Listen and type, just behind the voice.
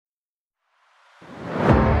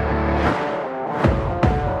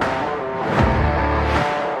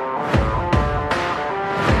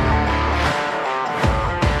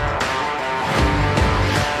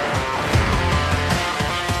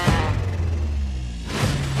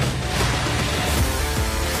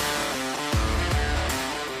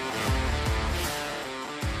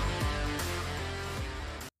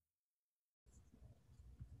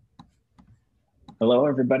Hello,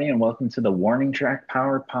 everybody, and welcome to the Warning Track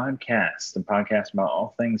Power Podcast, the podcast about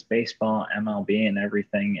all things baseball, MLB, and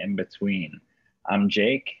everything in between. I'm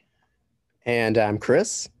Jake, And I'm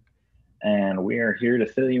Chris. and we are here to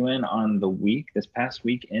fill you in on this past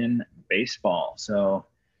week in baseball. So,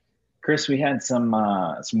 Chris, we had some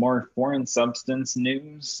more foreign substance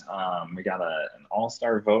news. We got an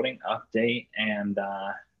all-star voting update, and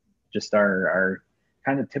just our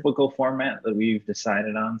kind of typical format that we've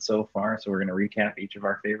decided on so far. So we're going to recap each of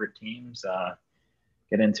our favorite teams,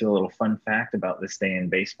 get into a little fun fact about this day in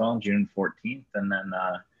baseball, June 14th, and then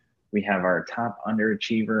we have our top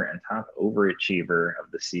underachiever and top overachiever of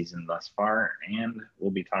the season thus far, and we'll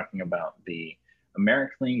be talking about the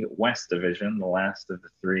American League West Division, the last of the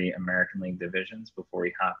three American League divisions, before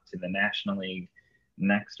we hop to the National League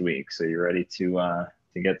next week. So you ready to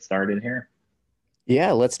get started here?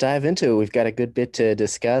 Yeah, let's dive into it. We've got a good bit to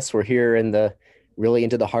discuss. We're here in the really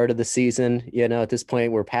into the heart of the season. At this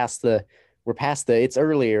point we're past the it's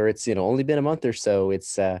earlier. It's, only been a month or so.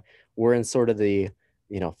 We're in sort of the,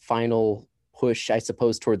 final push, I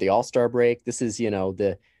suppose, toward the All-Star break. This is,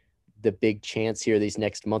 the big chance here these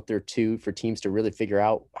next month or two for teams to really figure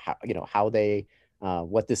out how they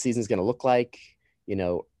what this season is going to look like.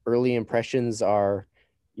 Early impressions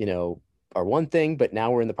you know are one thing, but now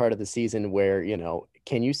we're in the part of the season where,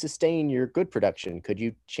 can you sustain your good production? Could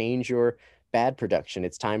you change your bad production?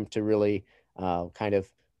 It's time to really kind of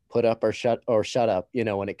put up or shut up,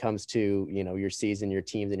 when it comes to, your season, your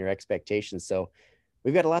teams, and your expectations. So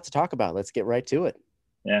we've got a lot to talk about. Let's get right to it.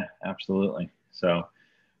 Yeah, absolutely. So,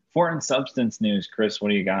 foreign substance news, Chris, what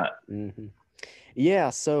do you got? hmm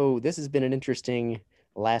Yeah, so this has been an interesting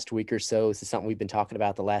last week or so. This is something we've been talking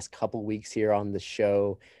about the last couple weeks here on the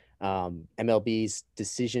show. MLB's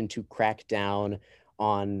decision to crack down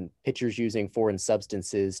on pitchers using foreign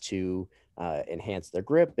substances to enhance their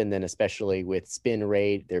grip, and then especially with spin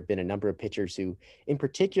rate. There have been a number of pitchers who, in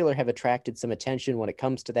particular, have attracted some attention when it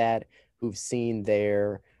comes to that, who've seen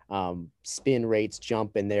their spin rates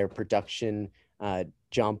jump and their production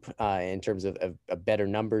jump in terms of better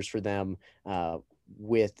numbers for them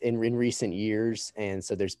in recent years. And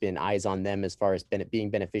so there's been eyes on them as far as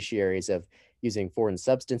being beneficiaries of using foreign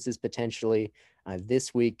substances potentially.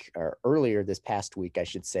 This week, or earlier this past week, I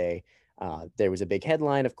should say, there was a big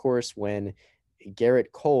headline, of course, when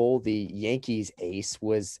Garrett Cole, the Yankees ace,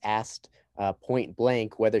 was asked point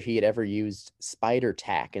blank whether he had ever used spider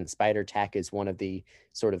tack. And spider tack is one of the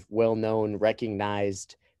sort of well-known,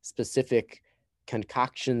 recognized, specific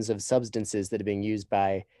concoctions of substances that are being used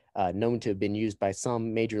by known to have been used by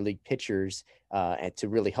some major league pitchers and to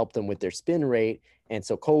really help them with their spin rate. And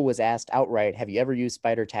so Cole was asked outright, have you ever used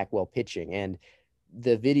spider tack while pitching? And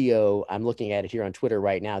the video, I'm looking at it here on Twitter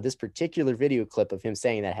right now, this particular video clip of him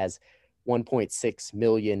saying that has 1.6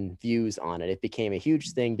 million views on it. It became a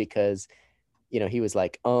huge thing because, he was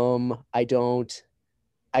like, I don't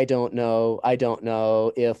know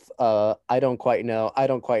if I don't quite know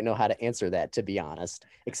how to answer that, to be honest,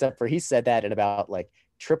 except for he said that in about like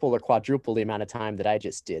triple or quadruple the amount of time that I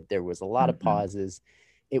just did. There was a lot of Mm-hmm. pauses.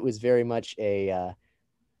 It was very much a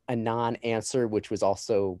non-answer, which was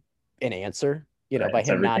also an answer. Right. By It's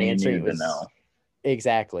him not everything you answering, it needed to know. was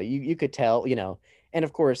exactly, you could tell, and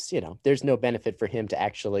of course, there's no benefit for him to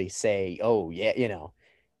actually say, oh yeah,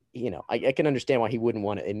 I can understand why he wouldn't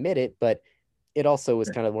want to admit it, but it also was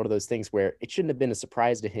Sure. kind of one of those things where it shouldn't have been a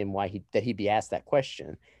surprise to him that he'd be asked that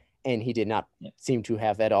question, and he did not Yeah. seem to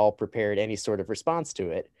have at all prepared any sort of response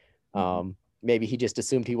to it. Mm-hmm. Maybe he just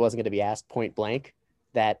assumed he wasn't going to be asked point blank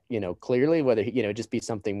that, clearly, whether he, just be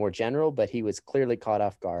something more general, but he was clearly caught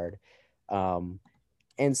off guard. Um,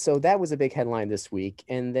 and so that was a big headline this week.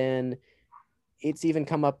 And then it's even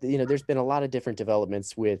come up, there's been a lot of different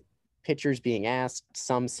developments with pitchers being asked,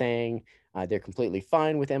 some saying they're completely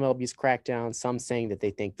fine with MLB's crackdown, some saying that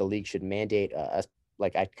they think the league should mandate,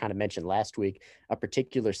 like I kind of mentioned last week, a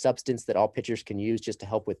particular substance that all pitchers can use just to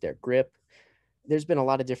help with their grip. There's been a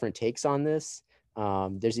lot of different takes on this.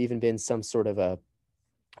 There's even been some sort of a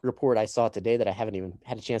report I saw today that I haven't even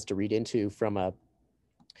had a chance to read into from a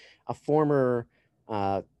former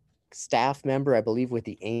uh, staff member, I believe, with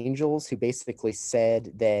the Angels, who basically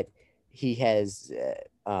said that he has,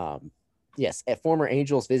 yes, a former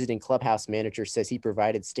Angels visiting clubhouse manager says he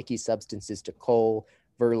provided sticky substances to Cole,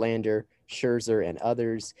 Verlander, Scherzer, and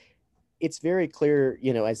others. It's very clear,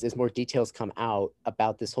 as more details come out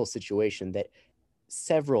about this whole situation, that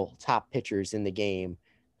several top pitchers in the game,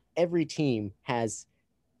 every team has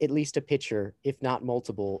at least a pitcher, if not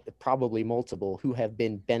multiple, probably multiple, who have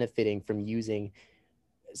been benefiting from using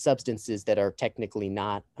substances that are technically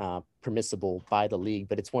not permissible by the league.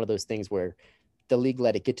 But it's one of those things where the league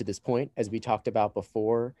let it get to this point, as we talked about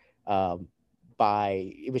before.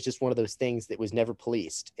 It was just one of those things that was never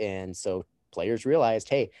policed. And so players realized,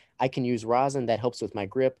 hey, I can use rosin that helps with my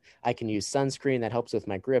grip. I can use sunscreen that helps with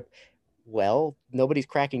my grip. Well, nobody's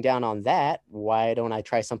cracking down on that. Why don't I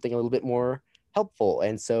try something a little bit more helpful?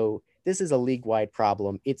 And so this is a league-wide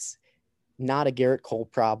problem. It's not a Garrett Cole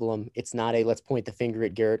problem. It's not a let's point the finger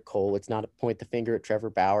at Garrett Cole. It's not a point the finger at Trevor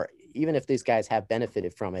Bauer. Even if these guys have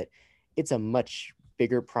benefited from it, it's a much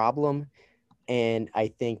bigger problem. And I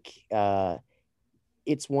think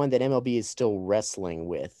it's one that MLB is still wrestling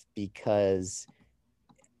with, because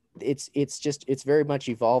it's very much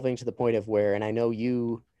evolving to the point of where, and I know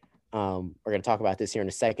you are going to talk about this here in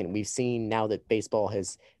a second. We've seen now that baseball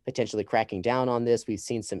has potentially cracking down on this. We've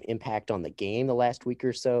seen some impact on the game the last week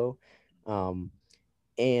or so.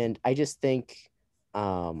 And I just think,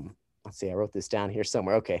 let's see, I wrote this down here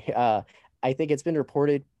somewhere. Okay. I think it's been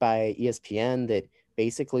reported by ESPN that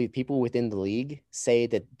basically people within the league say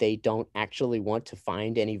that they don't actually want to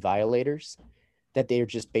find any violators, that they're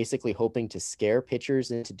just basically hoping to scare pitchers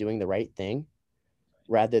into doing the right thing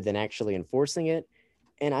rather than actually enforcing it.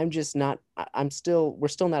 And we're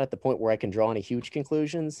still not at the point where I can draw any huge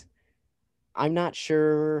conclusions. I'm not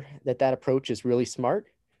sure that approach is really smart.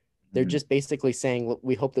 They're just basically saying, look,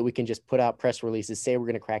 we hope that we can just put out press releases, say we're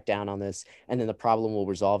going to crack down on this, and then the problem will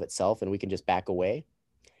resolve itself and we can just back away.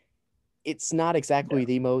 It's not exactly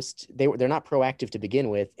the most, they're not proactive to begin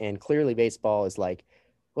with. And clearly baseball is like,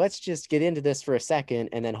 let's just get into this for a second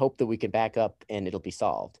and then hope that we can back up and it'll be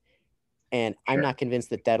solved. And I'm not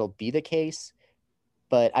convinced that that'll be the case,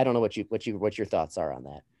 but I don't know what your thoughts are on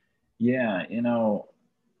that. Yeah.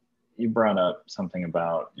 You brought up something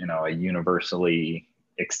about, a universally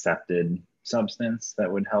accepted substance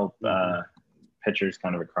that would help pitchers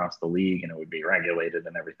kind of across the league, and it would be regulated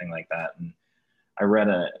and everything like that. And I read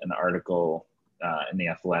an article in The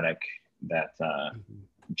Athletic that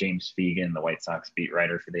James Fegan, the White Sox beat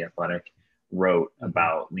writer for The Athletic, wrote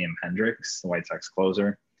about Liam Hendriks, the White Sox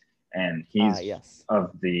closer. And he's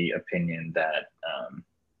of the opinion that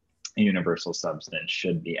a universal substance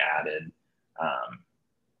should be added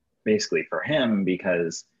basically for him,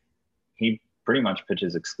 because he pretty much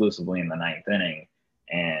pitches exclusively in the ninth inning,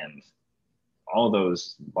 and all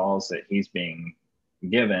those balls that he's being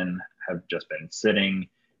given have just been sitting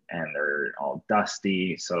and they're all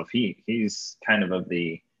dusty. So if he's kind of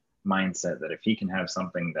the mindset that if he can have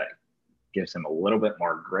something that gives him a little bit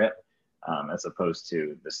more grip, as opposed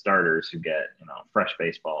to the starters who get, fresh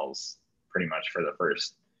baseballs pretty much for the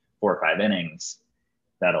first 4 or 5 innings,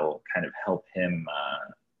 that'll kind of help him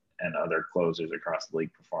and other closers across the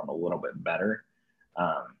league perform a little bit better.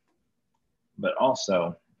 But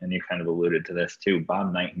also, and you kind of alluded to this too,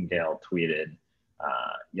 Bob Nightingale tweeted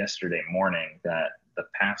yesterday morning that the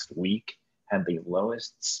past week had the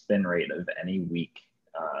lowest spin rate of any week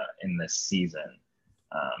in this season.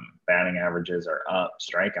 Batting averages are up,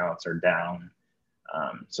 strikeouts are down.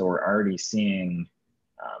 So we're already seeing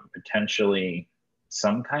potentially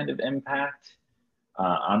some kind of impact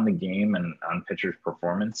on the game and on pitchers'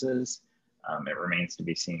 performances. It remains to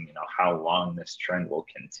be seen, how long this trend will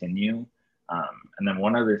continue. And then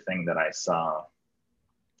one other thing that I saw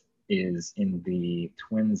is in the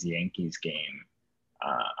Twins-Yankees game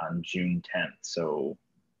on June 10th. So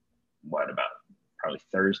about probably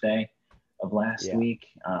Thursday of last week,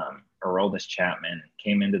 Aroldis Chapman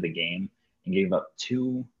came into the game and gave up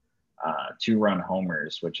two 2-run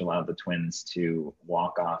homers, which allowed the Twins to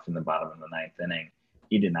walk off in the bottom of the 9th inning.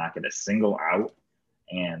 He did not get a single out,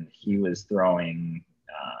 and he was throwing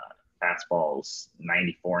fastballs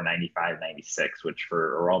 94, 95, 96, which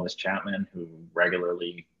for Aroldis Chapman, who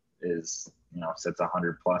regularly sits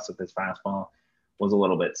 100 plus with his fastball, was a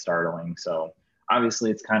little bit startling. So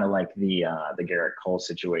obviously it's kind of like the Garrett Cole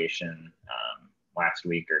situation last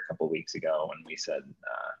week or a couple of weeks ago when we said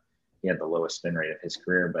he had the lowest spin rate of his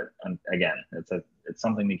career. But again, it's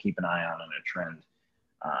something to keep an eye on and a trend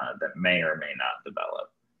that may or may not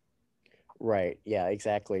develop. Right. Yeah,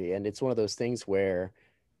 exactly. And it's one of those things where,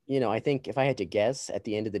 I think if I had to guess at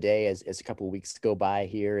the end of the day, as a couple of weeks go by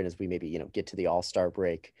here, and as we maybe, get to the All-Star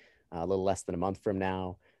break a little less than a month from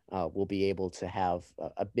now, we'll be able to have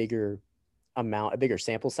a bigger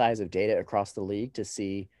sample size of data across the league to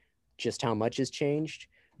see just how much has changed.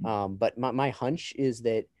 But my hunch is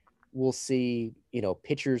that we'll see,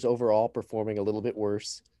 pitchers overall performing a little bit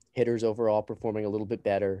worse, hitters overall performing a little bit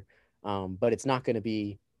better. But it's not going to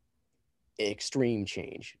be extreme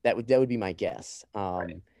change. That would be my guess.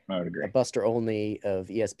 Right. I would agree. Buster Olney of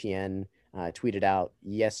ESPN tweeted out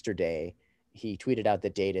yesterday. He tweeted out the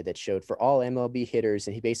data that showed for all MLB hitters,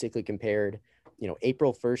 and he basically compared,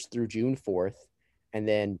 April 1st through June 4th, And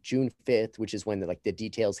then June 5th, which is when the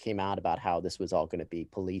details came out about how this was all going to be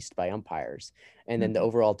policed by umpires. And then the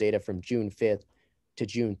overall data from June 5th to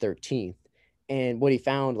June 13th. And what he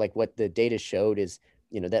found, like what the data showed is,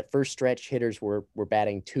 that first stretch hitters were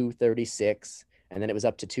batting 236, and then it was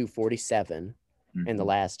up to 247 in the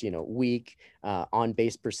last, week. On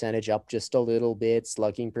base percentage up just a little bit,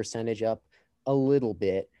 slugging percentage up a little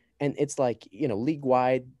bit. And it's like, league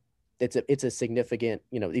wide, it's a significant,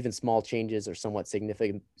 even small changes are somewhat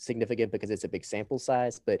significant because it's a big sample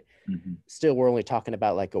size, but still we're only talking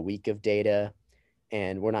about like a week of data,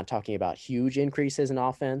 and we're not talking about huge increases in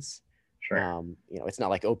offense. Sure. It's not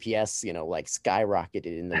like OPS, like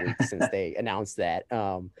skyrocketed in the week since they announced that.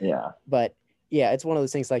 Yeah. But yeah, it's one of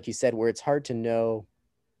those things, like you said, where it's hard to know,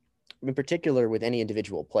 in particular with any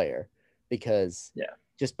individual player, because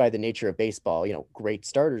just by the nature of baseball, great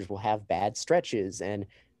starters will have bad stretches and,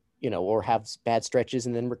 or have bad stretches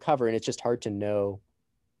and then recover. And it's just hard to know,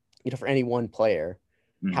 for any one player,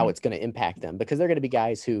 how it's going to impact them, because they're going to be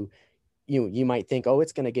guys who, you might think, oh,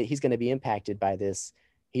 he's going to be impacted by this.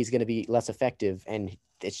 He's going to be less effective. And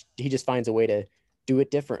he just finds a way to do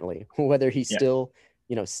it differently, whether he still,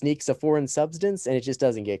 sneaks a foreign substance and it just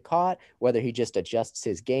doesn't get caught, whether he just adjusts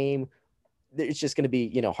his game. It's just going to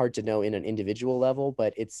be, hard to know in an individual level,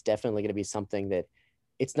 but it's definitely going to be something that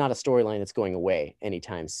it's not a storyline that's going away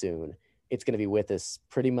anytime soon. It's going to be with us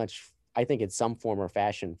pretty much, I think, in some form or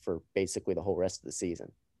fashion for basically the whole rest of the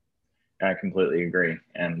season. I completely agree.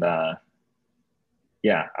 And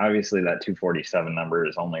obviously that 247 number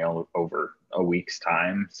is only over a week's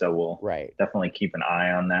time. So we'll definitely keep an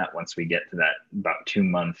eye on that once we get to that about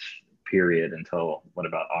 2-month period until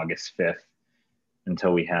about August 5th,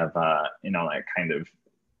 until we have, that kind of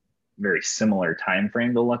very similar time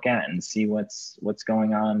frame to look at and see what's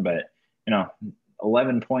going on. But,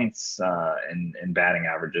 11 points in batting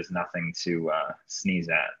average is nothing to sneeze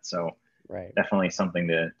at. So definitely something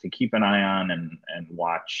to keep an eye on and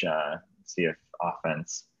watch, see if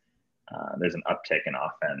offense, there's an uptick in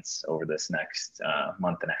offense over this next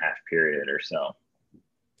month and a half period or so.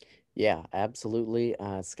 Yeah, absolutely.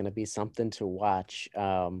 It's going to be something to watch.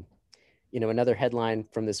 Another headline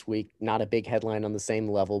from this week, not a big headline on the same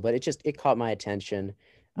level, but it caught my attention.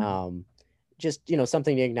 Just,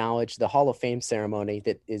 something to acknowledge: the Hall of Fame ceremony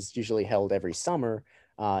that is usually held every summer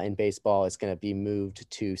in baseball is going to be moved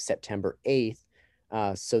to September 8th,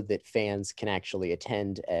 so that fans can actually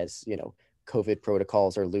attend as, COVID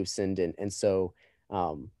protocols are loosened. And so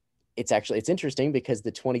it's interesting because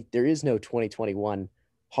there is no 2021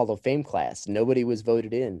 Hall of Fame class. Nobody was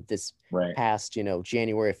voted in this past,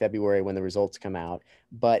 January, February, when the results come out,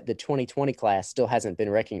 but the 2020 class still hasn't been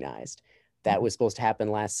recognized. That was supposed to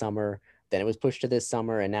happen last summer. Then it was pushed to this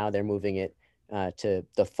summer, and now they're moving it to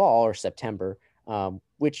the fall or September,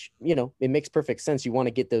 which, it makes perfect sense. You want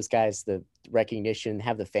to get those guys the recognition,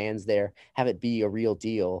 have the fans there, have it be a real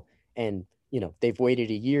deal. And, they've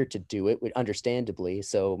waited a year to do it, understandably.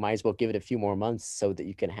 So might as well give it a few more months so that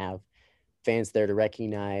you can have fans there to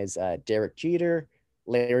recognize Derek Jeter,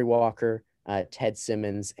 Larry Walker, Ted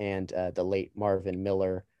Simmons, and the late Marvin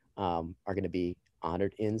Miller are going to be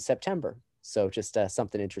honored in September. So just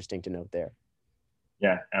something interesting to note there.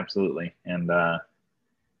 Yeah, absolutely. And, I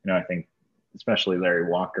think especially Larry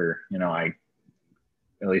Walker,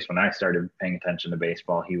 at least when I started paying attention to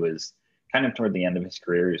baseball, he was kind of toward the end of his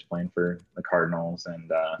career. He was playing for the Cardinals,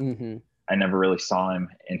 and I never really saw him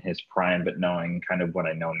in his prime, but knowing kind of what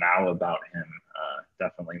I know now about him,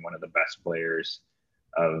 definitely one of the best players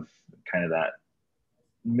of kind of that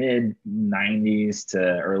mid 90s to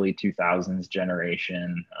early 2000s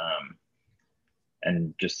generation,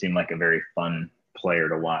 and just seemed like a very fun player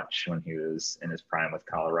to watch when he was in his prime with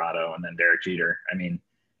Colorado. And then Derek Jeter, I mean,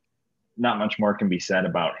 not much more can be said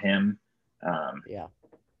about him.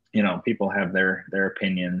 People have their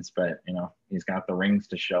opinions, but he's got the rings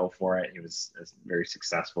to show for it. He was a very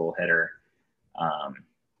successful hitter,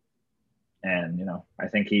 and I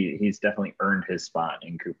think he's definitely earned his spot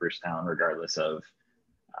in Cooperstown, regardless of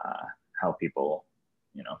how people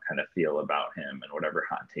kind of feel about him and whatever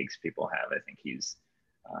hot takes people have. I think he's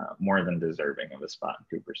more than deserving of a spot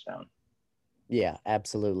in Cooperstown. Yeah,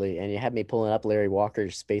 absolutely. And you had me pulling up Larry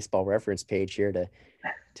Walker's baseball reference page here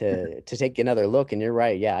to take another look. And you're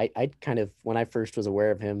right. Yeah, I kind of, when I first was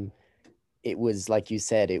aware of him, it was like you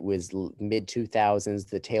said, it was mid 2000s,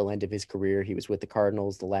 the tail end of his career. He was with the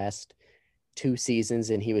Cardinals the last 2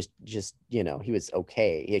 seasons, and he was just, he was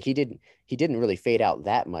okay. He didn't really fade out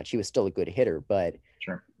that much. He was still a good hitter, but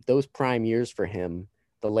those prime years for him,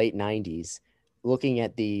 the late 90s, looking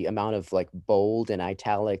at the amount of like bold and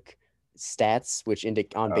italic stats, which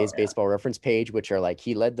indicate on baseball reference page, which are like,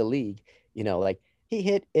 he led the league, like he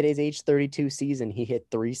hit at his age 32 season, he hit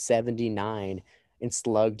 379 and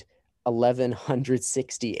slugged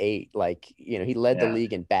 1168. Like, he led the Yeah.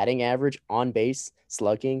 league in batting average, on base,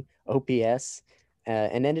 slugging, OPS,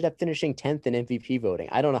 and ended up finishing 10th in MVP voting.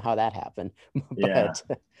 I don't know how that happened, Yeah.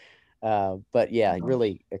 but yeah, Mhm.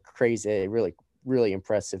 really a crazy, really, really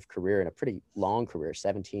impressive career and a pretty long career,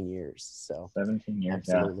 17 years. So 17 years.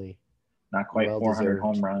 Yeah. absolutely Not quite well 400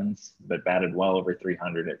 home deserved. runs, but batted well over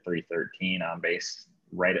 300 at 313, on base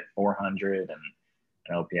right at 400, and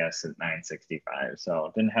an OPS at 965.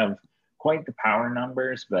 So didn't have quite the power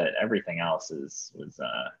numbers, but everything else was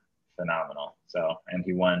phenomenal. So, and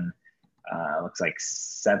he won looks like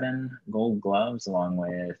 7 Gold Gloves along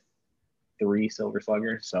with 3 Silver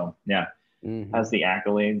Sluggers. So yeah, Hmm. has the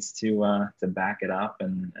accolades to back it up,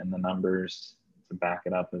 and the numbers to back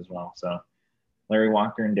it up as well. So Larry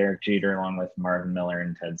Walker and Derek Jeter, along with Marvin Miller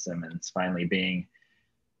and Ted Simmons, finally being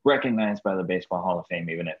recognized by the Baseball Hall of Fame,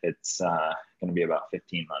 even if it's going to be about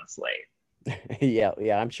 15 months late. Yeah,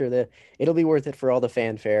 I'm sure that it'll be worth it for all the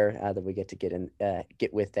fanfare that we get to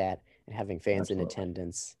get with that, and having fans in Absolutely.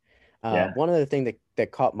 attendance. Yeah. One other thing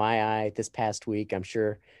that caught my eye this past week, I'm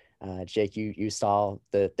sure, Jake, you saw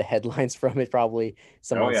the headlines from it, probably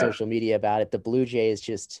some Oh, on yeah. social media about it. The Blue Jays,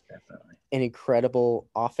 just Definitely. an incredible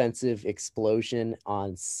offensive explosion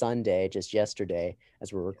on Sunday, just yesterday,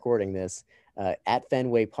 as we're recording this, at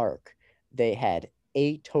Fenway Park. They had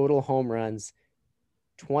 8 total home runs,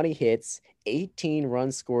 20 hits, 18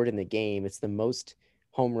 runs scored in the game. It's the most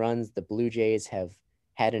home runs the Blue Jays have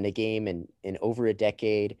had in a game in over a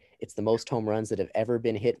decade. It's the most home runs that have ever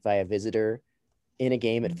been hit by a visitor in a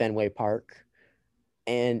game at Fenway Park.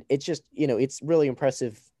 And it's just, it's really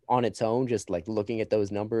impressive on its own, just like looking at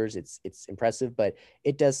those numbers. It's impressive, but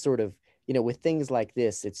it does sort of, with things like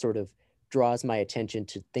this, it sort of draws my attention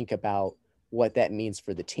to think about what that means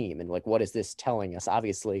for the team, and like, what is this telling us?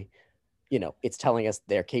 Obviously, it's telling us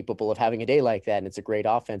they're capable of having a day like that and it's a great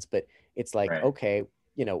offense, but it's like, Right. okay,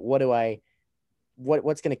 what do I,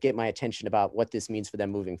 what's going to get my attention about what this means for them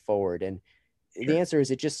moving forward? And the Sure. answer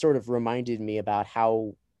is, it just sort of reminded me about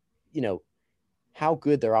how, you know, how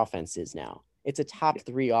good their offense is now. It's a top Yeah.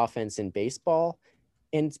 3 offense in baseball,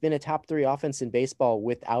 and it's been a top 3 offense in baseball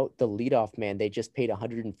without the leadoff man they just paid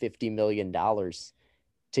 $150 million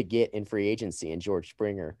to get in free agency, and George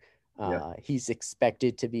Springer. Yep. He's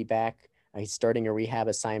expected to be back. He's starting a rehab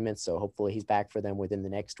assignment, so hopefully he's back for them within the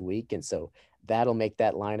next week. And so that'll make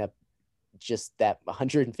that lineup just that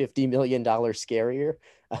 $150 million scarier.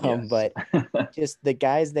 Yes. But just the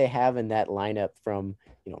guys they have in that lineup, from,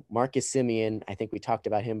 Marcus Simeon, I think we talked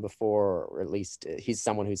about him before, or at least he's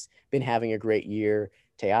someone who's been having a great year.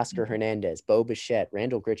 Teoscar Mhm. Hernandez, Bo Bichette,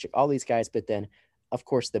 Randall Grichuk, all these guys. But then, of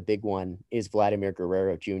course, the big one is Vladimir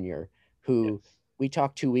Guerrero Jr., who Yes. we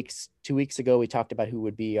talked 2 weeks ago. We talked about who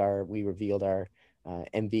would be we revealed our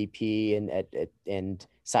MVP and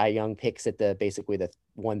Cy Young picks at the basically the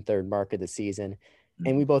 1/3 mark of the season,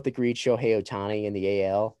 and we Mhm. both agreed Shohei Ohtani in the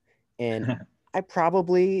AL. And I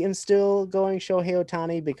probably am still going Shohei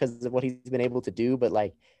Ohtani because of what he's been able to do, but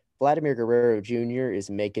like, Vladimir Guerrero Jr. is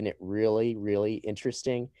making it really, really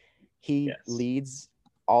interesting. He Yes. leads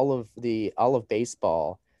all of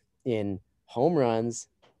baseball in home runs,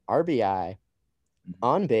 RBI, Mhm.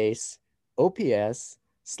 on base, OPS,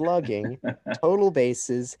 slugging, total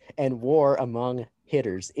bases, and WAR among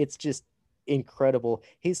hitters. It's just incredible.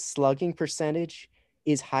 His slugging percentage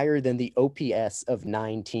is higher than the OPS of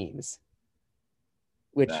 9 teams,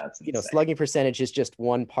 which, That's insane. slugging percentage is just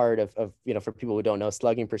one part of, for people who don't know,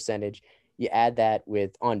 slugging percentage, you add that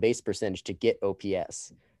with on base percentage to get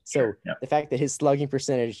OPS. Sure. So Yep. the fact that his slugging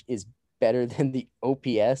percentage is better than the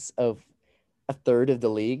OPS of a third of the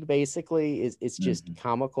league basically is just Mhm.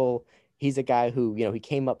 comical. He's a guy who, he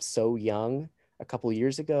came up so young a couple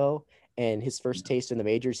years ago, and his first Yeah. taste in the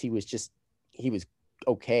majors, he was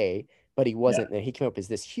okay, but he Yeah. wasn't. He came up as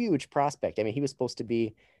this huge prospect. I mean, he was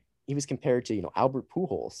compared to, Albert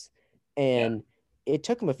Pujols, Yeah. and it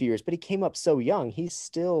took him a few years, but he came up so young. He's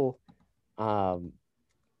still, um,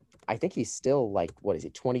 I think he's still like, what is he,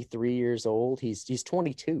 23 years old? He's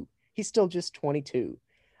 22. He's still just 22.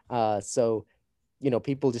 So,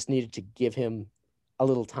 people just needed to give him a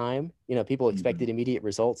little time. People Mhm. expected immediate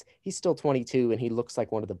results. He's still 22, and he looks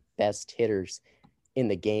like one of the best hitters in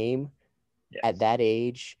the game at Yes. that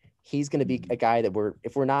age. He's going to be Mhm. a guy that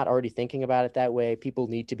if we're not already thinking about it that way, people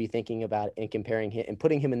need to be thinking about it and comparing him and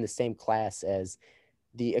putting him in the same class as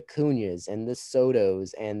the Acuñas and the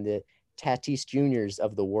Sotos and the Tatis Juniors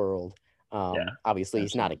of the world. Yeah. Obviously,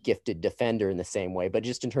 he's not a Absolutely. gifted defender in the same way, but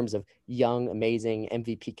just in terms of young, amazing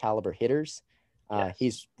MVP caliber hitters, Yes.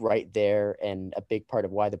 He's right there and a big part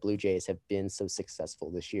of why the Blue Jays have been so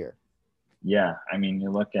successful this year. Yeah, I mean, you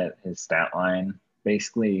look at his stat line,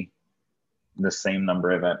 basically the same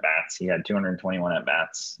number of at bats. He had 221 at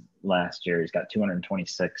bats last year. He's got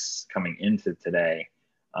 226 coming into today.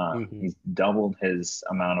 He's doubled his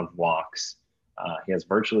amount of walks. He has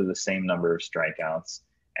virtually the same number of strikeouts,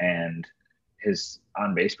 and his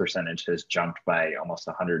on base percentage has jumped by almost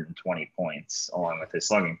 120 points, along with his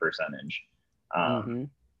slugging percentage.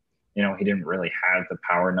 You know, he didn't really have the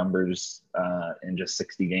power numbers in just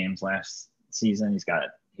 60 games last season.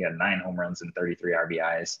 He had 9 home runs and 33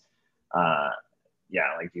 RBIs.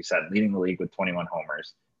 Yeah, like you said, leading the league with 21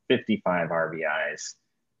 homers, 55 RBIs,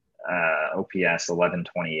 OPS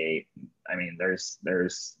 1128. I mean,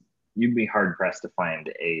 you'd be hard pressed to find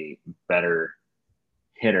a better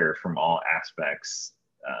hitter from all aspects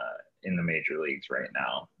in the major leagues right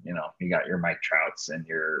now. You know, you got your Mike Trouts and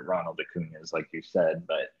your Ronald Acuñas, like you said,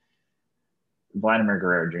 but Vladimir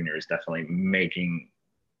Guerrero Jr. is definitely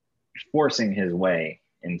forcing his way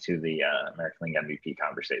into the American League MVP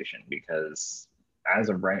conversation, because as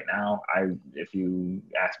of right now, if you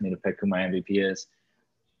ask me to pick who my MVP is,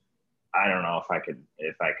 I don't know if I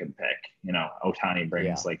could pick. You know, Ohtani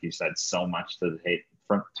brings, like you said, so much to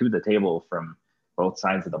the table from both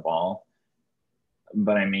sides of the ball.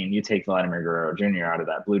 But I mean, you take Vladimir Guerrero Jr. out of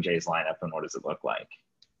that Blue Jays lineup, and what does it look like?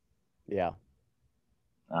 Yeah.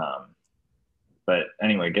 But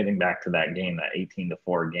anyway, getting back to that game, that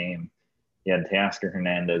 18-4 game, he had Teoscar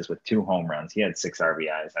Hernandez with 2 home runs. He had 6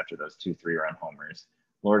 RBIs after those 2 3-run homers.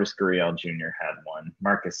 Lourdes Gurriel Jr. had 1.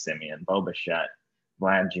 Marcus Semien, Bo Bichette,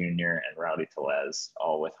 Vlad Jr., and Rowdy Tellez,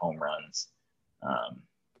 all with home runs.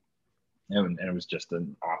 And it was just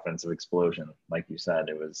an offensive explosion. Like you said,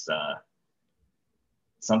 it was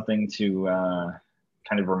something to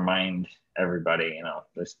kind of remind everybody, you know,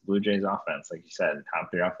 this Blue Jays offense, like you said, top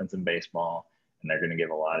 3 offense in baseball, and they're going to give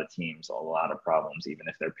a lot of teams a lot of problems, even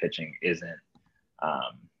if their pitching isn't,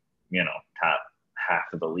 you know, top half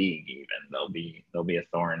of the league. Even they'll be a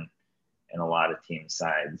thorn in a lot of teams'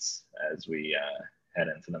 sides as we head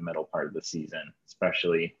into the middle part of the season,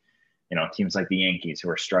 especially, you know, teams like the Yankees who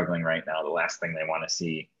are struggling right now. The last thing they want to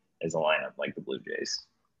see is a lineup like the Blue Jays.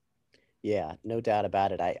 Yeah, no doubt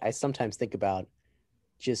about it. I sometimes think about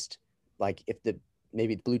just like if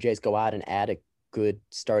maybe the Blue Jays go out and add a good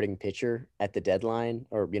starting pitcher at the deadline,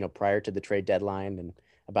 or, you know, prior to the trade deadline and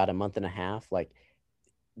about a month and a half, like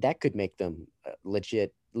that could make them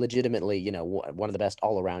legitimately, you know, one of the best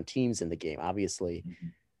all around teams in the game. Obviously,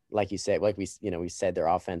 like you said, like we said, their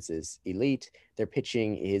offense is elite. Their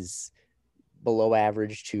pitching is below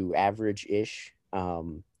average to average-ish.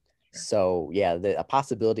 So yeah, a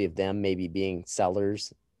possibility of them maybe being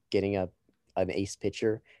sellers, getting an ace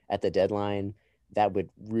pitcher at the deadline, that would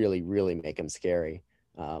really, really make them scary.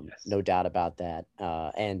 No doubt about that.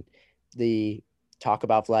 And the talk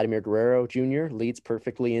about Vladimir Guerrero Jr. leads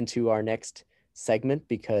perfectly into our next segment,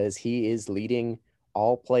 because he is leading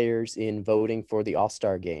all players in voting for the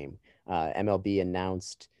All-Star game. MLB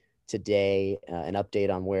announced today an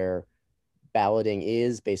update on where balloting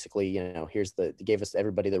is. Basically, you know, gave us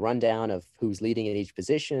everybody the rundown of who's leading in each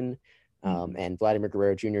position. And Vladimir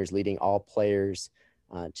Guerrero Jr. is leading all players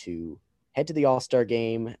to head to the All-Star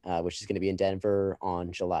game, which is going to be in Denver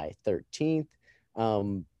on July 13th.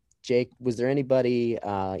 Jake, was there anybody,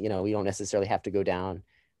 you know, we don't necessarily have to go down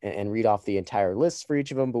and read off the entire list for each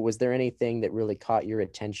of them, but was there anything that really caught your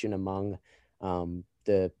attention among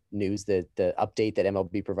the news, the update that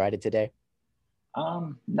MLB provided today?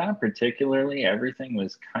 Not particularly. Everything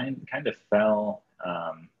was kind of fell,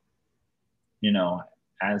 you know,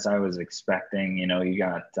 as I was expecting. You know, you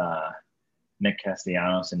got Nick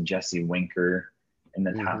Castellanos and Jesse Winker in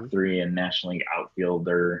the top 3 in National League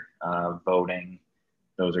outfielder voting.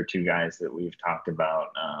 Those are 2 guys that we've talked about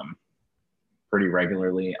pretty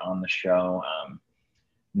regularly on the show.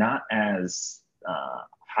 Not as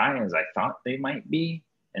high as I thought they might be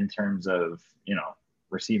in terms of, you know,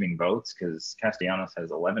 receiving votes, because Castellanos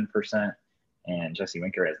has 11% and Jesse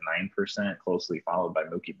Winker has 9%, closely followed by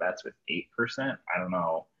Mookie Betts with 8%. I don't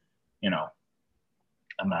know, you know,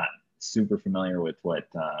 I'm not super familiar with what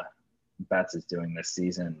Betts is doing this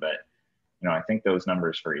season, but, you know, I think those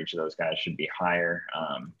numbers for each of those guys should be higher.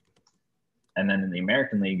 And then in the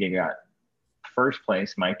American League, you got first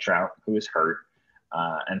place Mike Trout, who is hurt,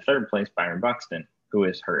 and third place Byron Buxton, who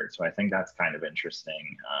is hurt. So I think that's kind of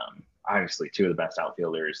interesting. Obviously, 2 of the best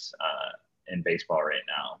outfielders in baseball right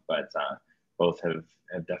now, but both have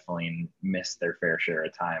definitely missed their fair share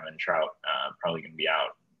of time, and Trout probably going to be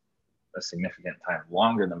out a significant time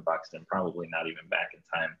longer than Buxton, probably not even back in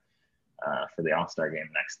time for the All-Star game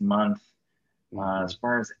next month. As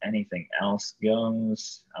far as anything else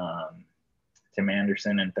goes, Tim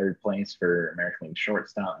Anderson in third place for American League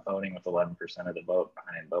shortstop voting with 11% of the vote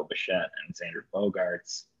behind Bo Bichette and Xander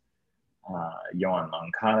Bogaerts. Yoan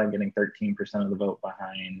Moncada getting 13% of the vote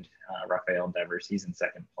behind Rafael Devers. He's in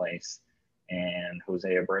second place. And Jose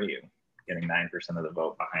Abreu getting 9% of the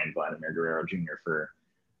vote behind Vladimir Guerrero Jr. for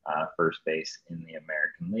first base in the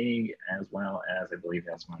American League, as well as I believe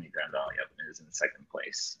Yasmani Grandal is in second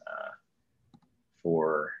place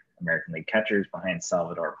for American League catchers behind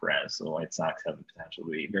Salvador Perez. So the White Sox have the potential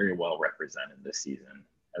to be very well represented this season,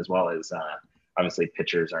 as well as obviously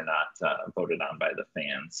pitchers are not voted on by the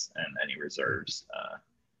fans, and any reserves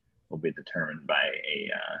will be determined by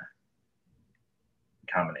a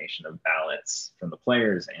combination of ballots from the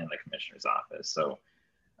players and the commissioner's office. So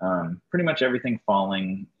pretty much everything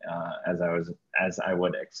falling as I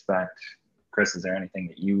would expect. Chris, is there anything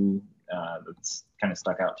that you that's kind of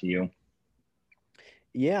stuck out to you?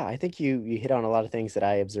 Yeah, I think you hit on a lot of things that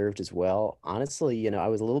I observed as well. Honestly, I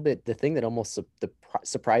was a little bit, the thing that almost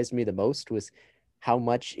surprised me the most was how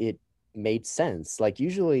much it made sense. Like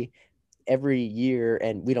usually every year,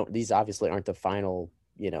 and these obviously aren't the final,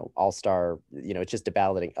 all-star, it's just a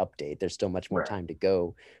balloting update. There's still much more time to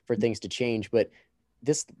go for things to change. But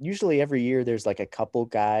this usually every year there's like a couple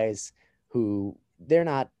guys who they're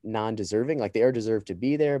not non-deserving, like they are deserved to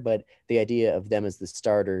be there, but the idea of them as the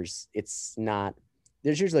starters, it's not.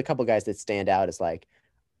 There's usually a couple guys that stand out as like,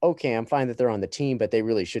 okay, I'm fine that they're on the team, but they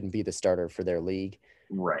really shouldn't be the starter for their league.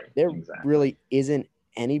 Right. There really isn't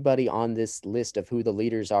anybody on this list of who the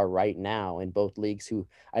leaders are right now in both leagues who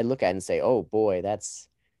I look at and say, oh boy, that's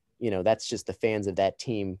just the fans of that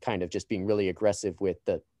team kind of just being really aggressive with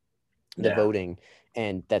the voting,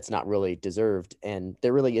 and that's not really deserved. And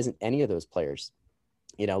there really isn't any of those players.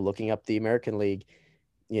 Looking up the American League,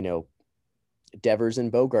 Devers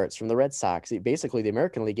and Bogaerts from the Red Sox. Basically, the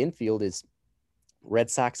American League infield is Red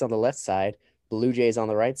Sox on the left side, Blue Jays on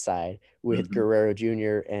the right side, with Guerrero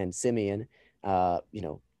Jr. and Simeon.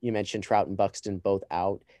 You mentioned Trout and Buxton both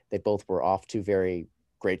out. They both were off to very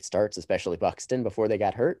great starts, especially Buxton before they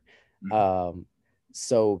got hurt.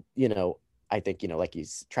 So, I think, like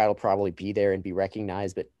Trout will probably be there and be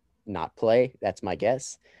recognized, but not play. That's my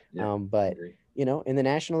guess. But in the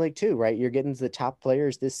National League too, right? You're getting to the top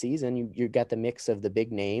players this season. You got the mix of the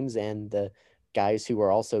big names and the guys who are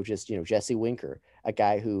also just, Jesse Winker, a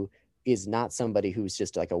guy who is not somebody who's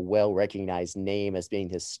just like a well-recognized name as being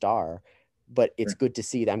his star, but it's good to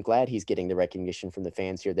see that. I'm glad he's getting the recognition from the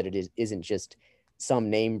fans here, that it isn't just some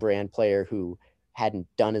name brand player who hadn't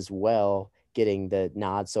done as well getting the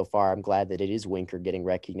nod so far. I'm glad that it is Winker getting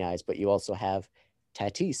recognized, but you also have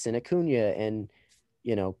Tatis and Acuna and,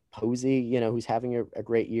 Posey, who's having a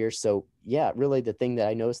great year. So yeah, really the thing that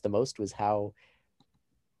I noticed the most was how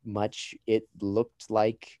much it looked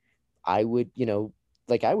like I would,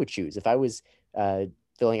 I would choose. If I was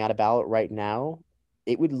filling out a ballot right now,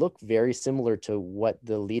 it would look very similar to what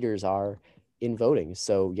the leaders are in voting.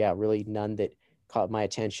 So yeah, really none that caught my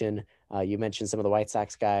attention. You mentioned some of the White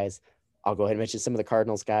Sox guys. I'll go ahead and mention some of the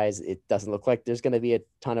Cardinals guys. It doesn't look like there's going to be a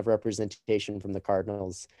ton of representation from the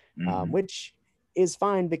Cardinals, which is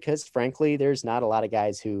fine because frankly, there's not a lot of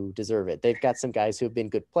guys who deserve it. They've got some guys who have been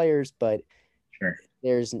good players, but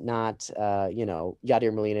there's not,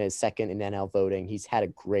 Yadier Molina is second in NL voting. He's had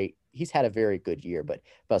a very good year, but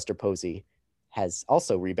Buster Posey has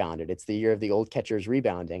also rebounded. It's the year of the old catchers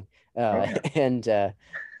rebounding. And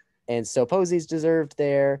so Posey's deserved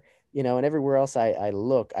there, and everywhere else I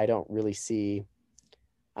look, I don't really see,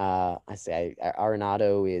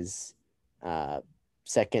 Arenado is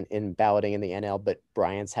second in balloting in the NL, but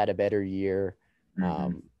Bryant's had a better year.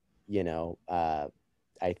 I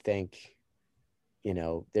think,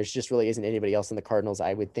 there's just really isn't anybody else in the Cardinals.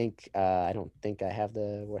 I would think, I don't think I have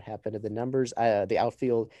what happened to the numbers. The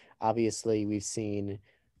outfield, obviously we've seen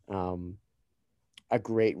a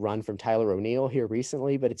great run from Tyler O'Neill here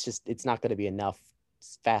recently, but it's not going to be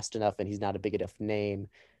fast enough. And he's not a big enough name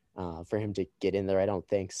for him to get in there. I don't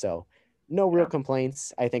think so. No real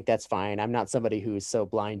complaints. I think that's fine. I'm not somebody who's so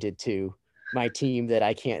blinded to my team that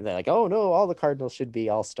I can't, they're like, oh no, all the Cardinals should be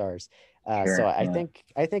all stars. So I think,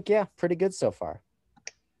 yeah, pretty good so far.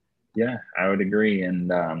 Yeah, I would agree. And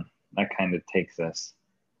that kind of takes us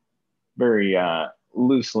very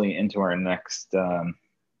loosely into our next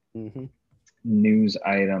news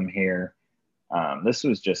item here. This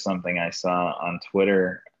was just something I saw on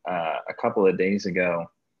Twitter a couple of days ago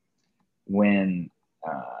when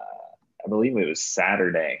I believe it was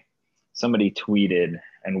Saturday. Somebody tweeted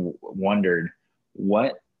and wondered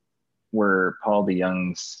what were Paul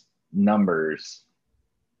DeJong's numbers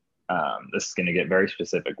This is going to get very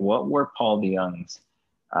specific. What were Paul DeJong's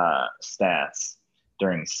stats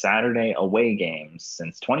during Saturday away games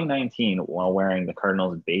since 2019 while wearing the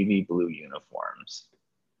Cardinals' baby blue uniforms?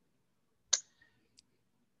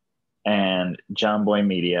 And John Boy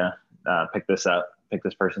Media picked this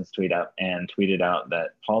person's tweet up, and tweeted out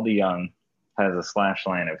that Paul DeJong has a slash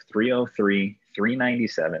line of 303,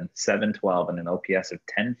 397, 712, and an OPS of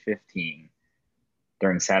 1015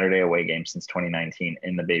 during Saturday away games since 2019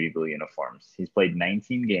 in the baby blue uniforms. He's played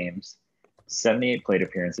 19 games, 78 plate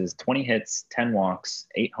appearances, 20 hits, 10 walks,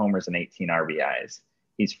 8 homers, and 18 RBIs.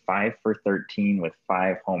 He's 5 for 13 with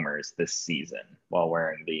 5 homers this season while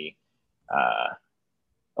wearing the,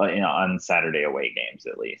 on Saturday away games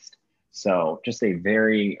at least. So just a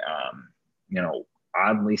very,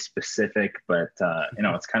 oddly specific, but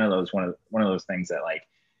it's kind of one of those things that, like,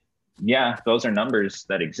 yeah, those are numbers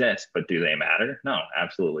that exist, but do they matter? No,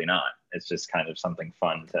 absolutely not. It's just kind of something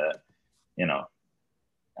fun to,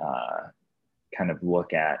 kind of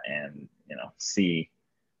look at and, see,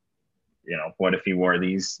 what if he wore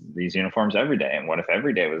these uniforms every day? And what if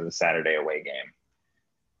every day was a Saturday away game?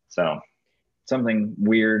 So something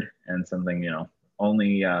weird and something,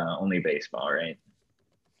 only baseball, right?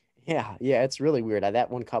 Yeah, it's really weird. That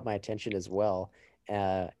one caught my attention as well.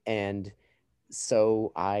 And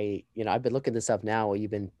so I've been looking this up now while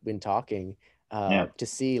you've been talking to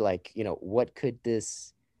see, like, what could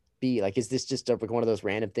this be? Like, is this just one of those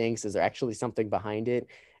random things? Is there actually something behind it?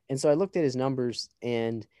 And so I looked at his numbers,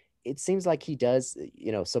 and it seems like he does,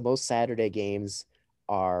 so most Saturday games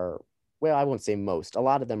are, well, I won't say most, a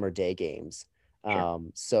lot of them are day games. Sure.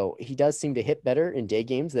 So he does seem to hit better in day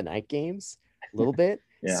games than night games a little bit.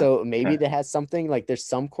 Yeah. So maybe that has something, like, there's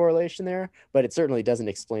some correlation there, but it certainly doesn't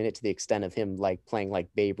explain it to the extent of him, like, playing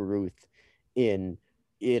like Babe Ruth in,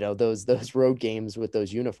 those road games with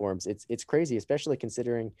those uniforms. It's crazy, especially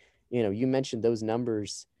considering, you mentioned those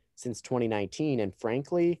numbers since 2019. And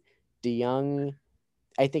frankly, DeJong,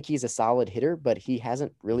 I think he's a solid hitter, but he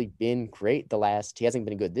hasn't really been great he hasn't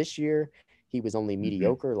been good this year. He was only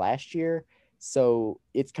mediocre last year. So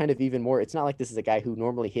it's kind of even more, it's not like this is a guy who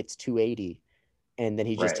normally hits 280 and then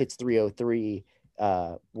he just hits 303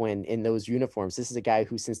 when in those uniforms. This is a guy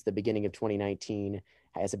who, since the beginning of 2019,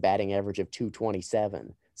 has a batting average of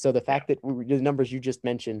 227. So the fact that the numbers you just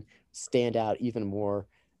mentioned stand out even more,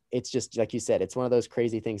 it's just, like you said, it's one of those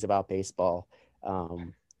crazy things about baseball,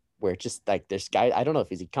 where it's just like, this guy, I don't know if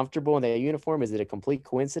he's comfortable in that uniform. Is it a complete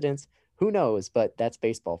coincidence? Who knows? But that's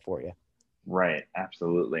baseball for you. Right.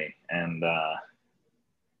 Absolutely. And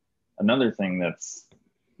another thing that's,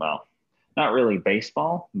 well, not really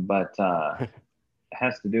baseball, but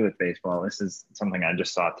has to do with baseball. This is something I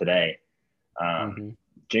just saw today.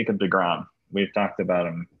 Jacob deGrom. We've talked about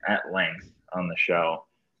him at length on the show,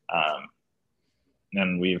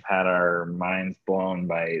 and we've had our minds blown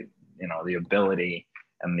by the ability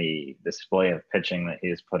and the display of pitching that he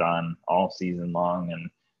has put on all season long and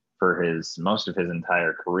for most of his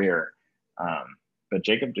entire career. But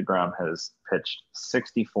Jacob deGrom has pitched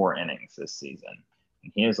 64 innings this season,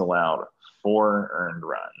 and he has allowed 4 earned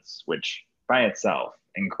runs, which by itself,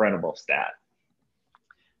 incredible stat.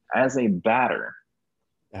 As a batter,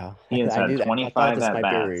 he has had 25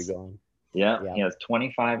 at-bats. Yeah, he has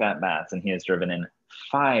 25 at-bats, and he has driven in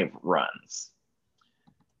 5 runs.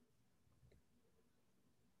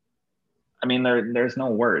 I mean, there's no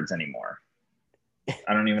words anymore.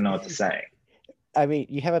 I don't even know what to say. I mean,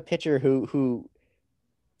 you have a pitcher who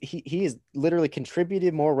he has literally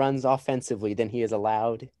contributed more runs offensively than he has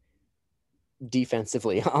allowed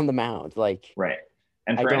defensively on the mound. Like, right.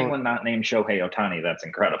 And for anyone not named Shohei Ohtani, that's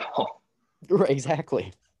incredible. Right,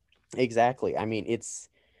 exactly. I mean, it's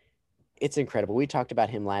incredible. We talked about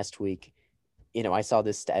him last week. I saw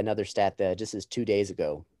another stat that just is 2 days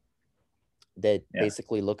ago that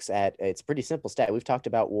basically looks at, it's a pretty simple stat. We've talked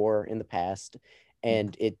about WAR in the past,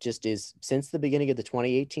 and it just is, since the beginning of the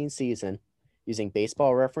 2018 season, using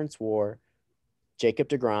Baseball Reference WAR, Jacob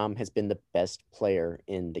deGrom has been the best player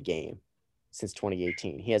in the game since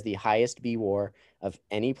 2018. He has the highest BWAR of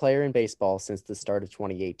any player in baseball since the start of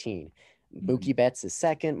 2018. Mookie Betts is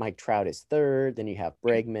second, Mike Trout is third, then you have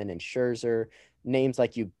Bregman and Scherzer, names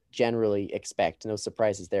like you generally expect, no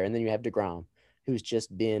surprises there. And then you have deGrom, who's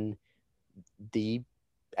just been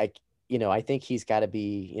I think he's got to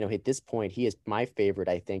be, at this point, he is my favorite,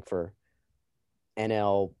 I think, for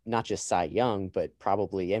NL, not just Cy Young, but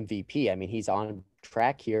probably MVP. I mean, he's on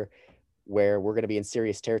track here where we're going to be in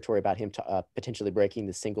serious territory about him potentially breaking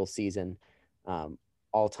the single season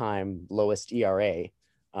all-time lowest ERA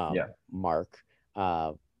mark.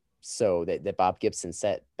 So that Bob Gibson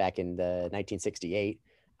set back in the 1968.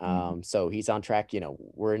 So he's on track.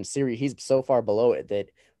 We're in series. He's so far below it that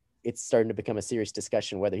it's starting to become a serious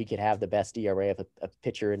discussion whether he could have the best ERA of a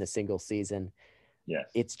pitcher in a single season. Yes,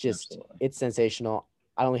 It's just, absolutely. it's sensational.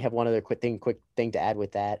 I only have one other quick thing to add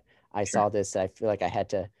with that. I Sure. saw this. I feel like I had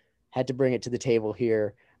to bring it to the table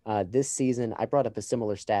here. This season, I brought up a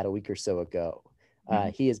similar stat a week or so ago.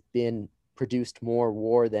 He has been produced more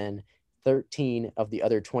WAR than 13 of the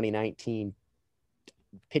other 2019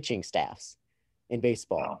 pitching staffs in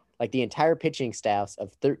baseball. Wow. Like the entire pitching staffs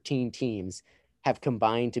of 13 teams have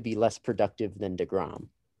combined to be less productive than DeGrom.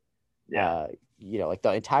 Yeah. Like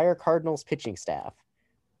the entire Cardinals pitching staff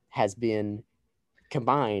has been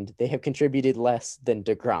combined. They have contributed less than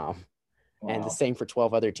DeGrom. Wow. And the same for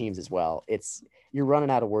 12 other teams as well. You're running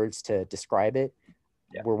out of words to describe it.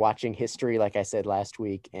 Yeah. We're watching history, like I said last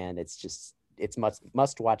week, and it's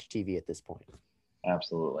must watch TV at this point.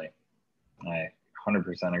 Absolutely. I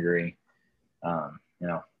 100% agree.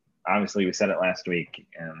 Obviously we said it last week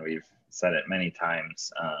and we've said it many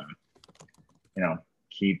times.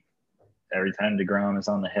 Keep every time DeGrom is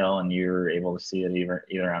on the hill and you're able to see it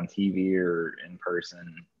either on TV or in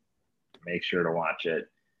person, make sure to watch it.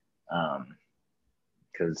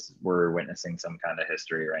 Because we're witnessing some kind of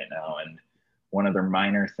history right now. And one other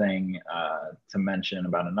minor thing to mention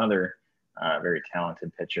about another very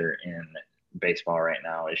talented pitcher in baseball right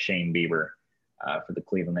now is Shane Bieber for the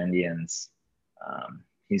Cleveland Indians.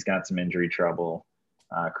 He's got some injury trouble.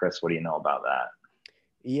 Chris, what do you know about that?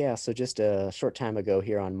 Yeah, so just a short time ago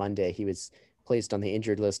here on Monday, he was placed on the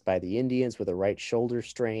injured list by the Indians with a right shoulder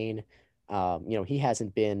strain. He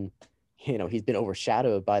hasn't been, he's been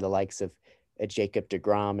overshadowed by the likes of Jacob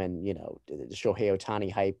DeGrom and, the Shohei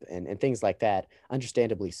Ohtani hype and things like that,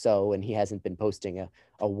 understandably so. And he hasn't been posting a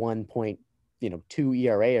 1.2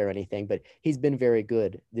 ERA or anything, but he's been very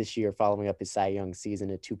good this year following up his Cy Young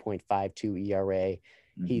season at 2.52 ERA.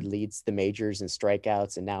 He leads the majors in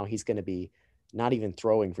strikeouts, and now he's going to be not even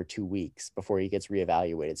throwing for 2 weeks before he gets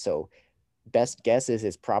reevaluated. So best guess is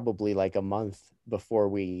it's probably like a month before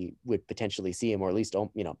we would potentially see him, or at least,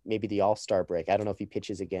 maybe the All-Star break. I don't know if he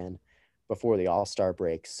pitches again before the All-Star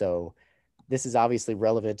break. So this is obviously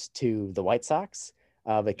relevant to the White Sox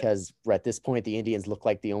because at this point, the Indians look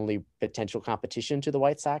like the only potential competition to the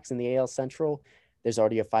White Sox in the AL Central. There's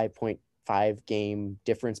already a 5.5 game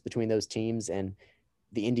difference between those teams, and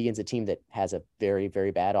the Indians, a team that has a very,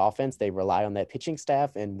 very bad offense. They rely on that pitching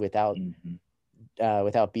staff, and without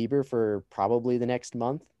Bieber for probably the next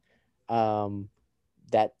month,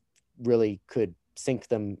 that really could sink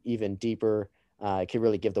them even deeper. It could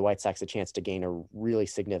really give the White Sox a chance to gain a really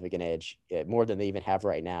significant edge, more than they even have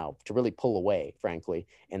right now, to really pull away, frankly,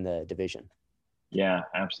 in the division. Yeah,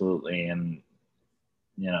 absolutely. And,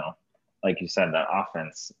 like you said, that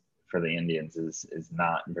offense for the Indians is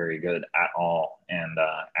not very good at all. And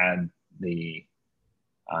add the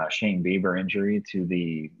Shane Bieber injury to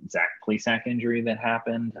the Zach Plesac injury that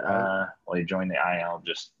happened. Right. He joined the IL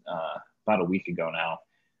just about a week ago now.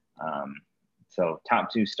 So top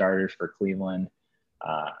two starters for Cleveland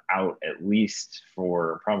out at least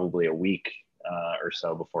for probably a week or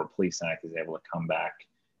so before Plesac is able to come back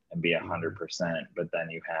and be 100%. But then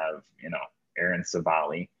you have, Aaron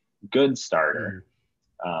Savali, good starter.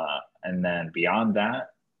 And then beyond that,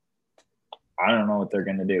 I don't know what they're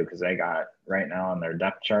going to do because they got right now on their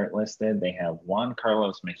depth chart listed, they have Juan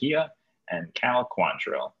Carlos Mejia and Cal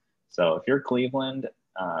Quantrill. So if you're Cleveland,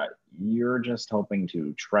 you're just hoping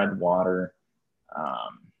to tread water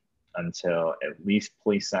until at least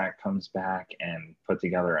Plesac comes back and put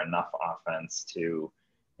together enough offense to,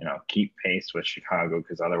 keep pace with Chicago,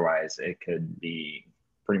 because otherwise it could be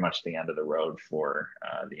pretty much the end of the road for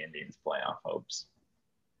the Indians' playoff hopes.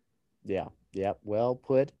 Yeah, well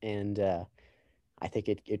put. And I think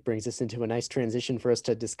it brings us into a nice transition for us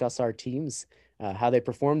to discuss our teams, how they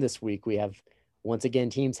performed this week. We have, once again,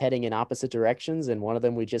 teams heading in opposite directions, and one of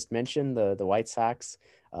them we just mentioned, the White Sox,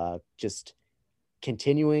 just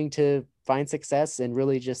continuing to find success, and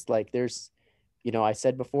really just like there's, I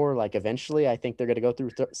said before, like eventually I think they're going to go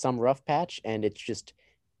through some rough patch, and it just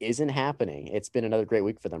isn't happening. It's been another great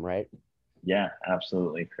week for them, right? Yeah,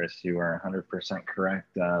 absolutely, Chris. You are 100%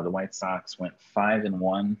 correct. The White Sox went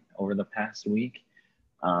 5-1 over the past week.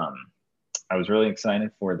 I was really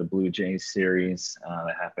excited for the Blue Jays series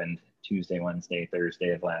that happened Tuesday, Wednesday, Thursday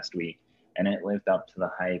of last week, and it lived up to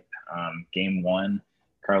the hype. Game one,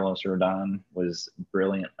 Carlos Rodon was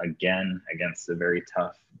brilliant again against the very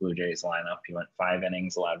tough Blue Jays lineup. He went 5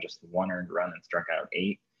 innings, allowed just 1 earned run, and struck out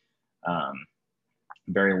 8.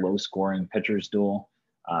 Very low-scoring pitchers duel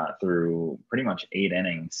through pretty much 8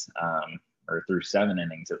 innings, or through 7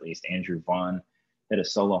 innings at least. Andrew Vaughn hit a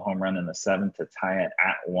solo home run in the 7th to tie it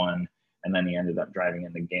at 1. And then he ended up driving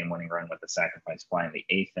in the game-winning run with a sacrifice fly in the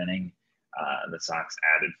 8th inning. The Sox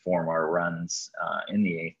added 4 more runs in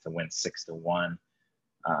the 8th to win 6-1.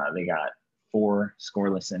 They got 4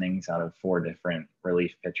 scoreless innings out of 4 different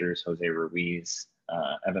relief pitchers: Jose Ruiz,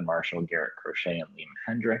 Evan Marshall, Garrett Crochet, and Liam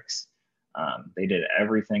Hendricks. They did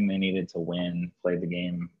everything they needed to win, played the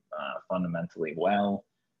game fundamentally well.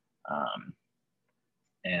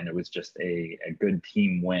 And it was just a good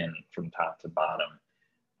team win from top to bottom.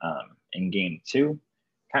 In game 2,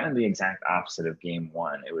 kind of the exact opposite of game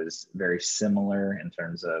 1. It was very similar in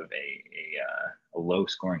terms of a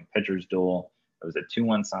low-scoring pitcher's duel. It was a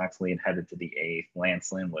 2-1 Sox lead headed to the 8th.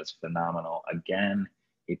 Lance Lynn was phenomenal again.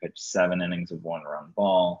 He pitched 7 innings of 1-run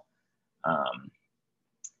ball.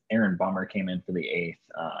 Aaron Bummer came in for the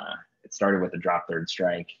 8th. It started with a drop third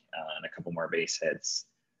strike and a couple more base hits,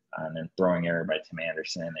 and then throwing error by Tim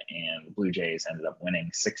Anderson. And the Blue Jays ended up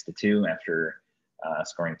winning 6-2 after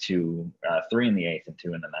scoring 3 in the 8th and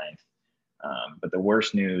 2 in the 9th. But the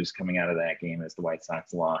worst news coming out of that game is the White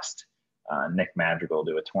Sox lost Nick Madrigal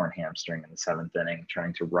to a torn hamstring in the 7th inning,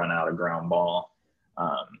 trying to run out a ground ball.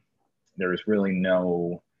 There was really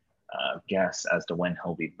no guess as to when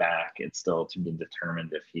he'll be back. It's still to be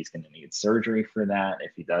determined if he's going to need surgery for that.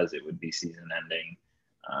 If he does, it would be season ending.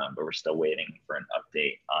 But we're still waiting for an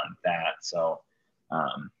update on that. So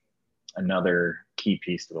another key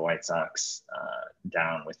piece to the White Sox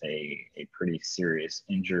down with a pretty serious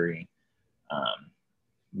injury.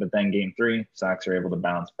 But then game 3, Sox are able to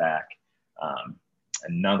bounce back.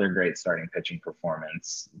 Another great starting pitching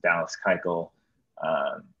performance. Dallas Keuchel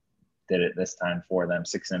did it this time for them: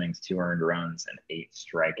 6 innings, 2 earned runs, and 8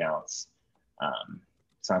 strikeouts.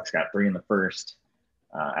 Sox got 3 in the first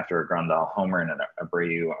after a Grandal homer and an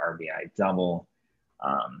Abreu RBI double.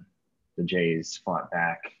 The Jays fought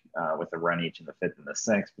back with a run each in the 5th and the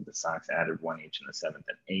 6th, but the Sox added 1 each in the 7th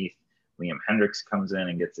and 8th. Liam Hendricks comes in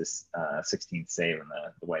and gets his 16th save, and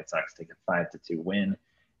the White Sox take a 5-2 win.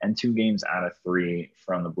 And 2 games out of 3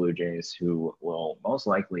 from the Blue Jays, who will most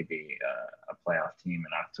likely be a playoff team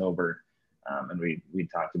in October. And we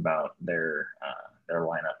talked about their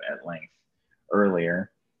lineup at length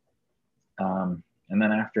earlier. And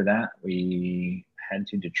then after that, we head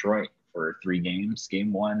to Detroit for 3 games.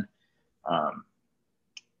 Game 1, I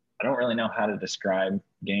don't really know how to describe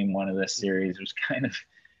game 1 of this series. It was kind of,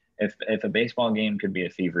 if a baseball game could be a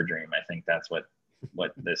fever dream, I think that's what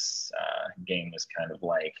this game was kind of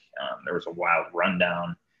like. There was a wild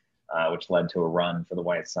rundown, which led to a run for the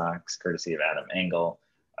White Sox, courtesy of Adam Engel.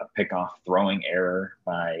 A pickoff throwing error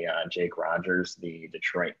by Jake Rogers, the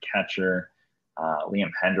Detroit catcher.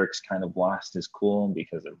 Liam Hendricks kind of lost his cool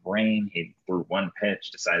because of rain. He threw one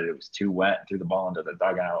pitch, decided it was too wet, and threw the ball into the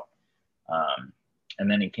dugout. And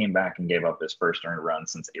then he came back and gave up his first earned run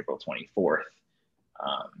since April 24th,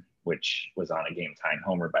 which was on a game-tying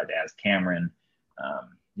homer by Daz Cameron.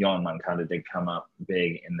 Yohan Moncada did come up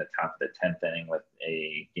big in the top of the 10th inning with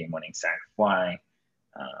a game-winning sac fly.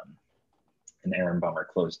 And Aaron Bummer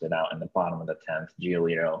closed it out in the bottom of the 10th.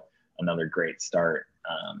 Giolito, another great start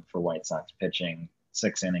for White Sox pitching.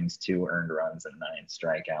 6 innings, 2 earned runs, and 9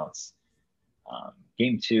 strikeouts.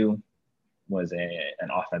 Game 2 was an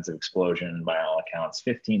offensive explosion by all accounts.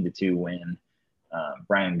 15-2 win.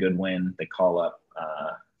 Brian Goodwin, the call-up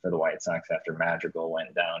for the White Sox after Madrigal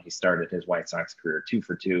went down. He started his White Sox career 2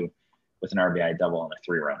 for 2 with an RBI double and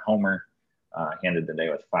a 3-run homer. He ended the day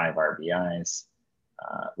with 5 RBIs.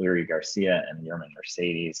 Leury Garcia and Yermin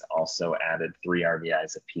Mercedes also added 3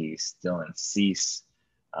 RBIs apiece. Dylan Cease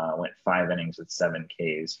went 5 innings with 7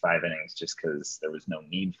 Ks, 5 innings just because there was no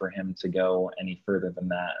need for him to go any further than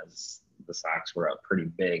that, as the Sox were up pretty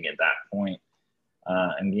big at that point.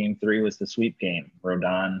 And game 3 was the sweep game.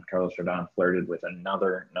 Carlos Rodon flirted with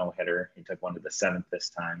another no-hitter. He took one to the 7th this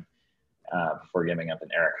time before giving up an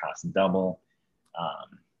Eric Haas double.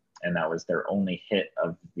 And that was their only hit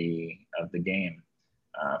of the game.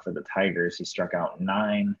 For the Tigers, he struck out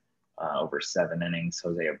 9 over 7 innings.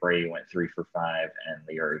 Jose Abreu went 3 for 5, and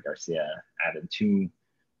Leury Garcia added 2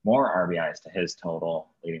 more RBIs to his total,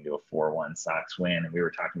 leading to a 4-1 Sox win. And we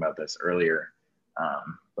were talking about this earlier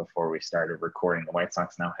before we started recording. The White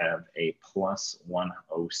Sox now have a plus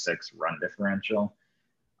 106 run differential,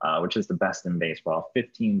 which is the best in baseball,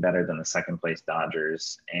 15 better than the second place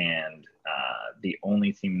Dodgers, and the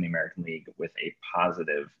only team in the American League with a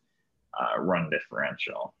positive run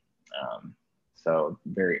differential. So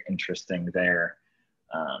very interesting there.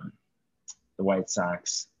 The White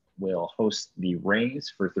Sox will host the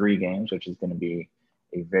Rays for 3 games, which is going to be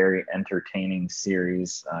a very entertaining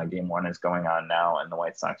series. Game 1 is going on now, and the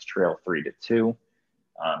White Sox trail 3-2.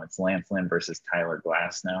 It's Lance Lynn versus Tyler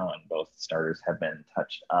Glasnow, and both starters have been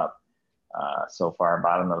touched up so far.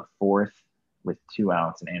 Bottom of the fourth with 2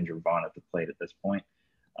 outs and Andrew Vaughn at the plate at this point.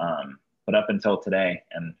 But up until today,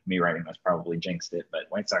 and me writing this probably jinxed it, but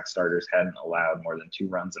White Sox starters hadn't allowed more than 2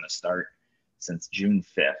 runs in a start since June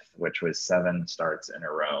 5th, which was 7 starts in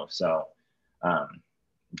a row. So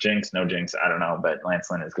jinx, no jinx, I don't know, but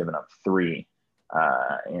Lance Lynn has given up 3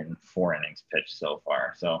 in 4 innings pitched so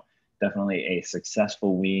far. So definitely a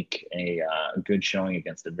successful week, a good showing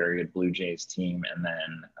against a very good Blue Jays team, and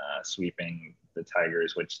then sweeping the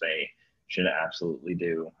Tigers, which they should absolutely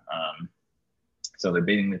do. So they're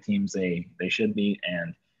beating the teams they should beat,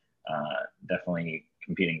 and definitely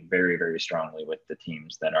competing very, very strongly with the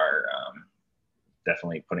teams that are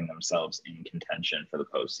definitely putting themselves in contention for the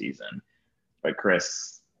postseason. But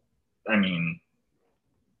Chris, I mean,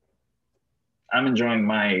 I'm enjoying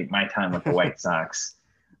my time with the White Sox.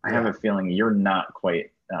 I have a feeling you're not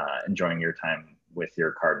quite enjoying your time with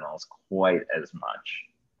your Cardinals quite as much.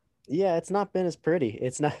 Yeah, it's not been as pretty.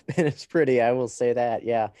 It's not been as pretty. I will say that.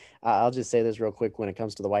 Yeah. I'll just say this real quick when it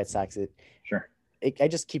comes to the White Sox. Sure. I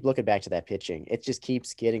just keep looking back to that pitching. It just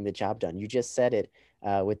keeps getting the job done. You just said it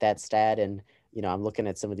with that stat. And, I'm looking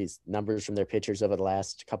at some of these numbers from their pitchers over the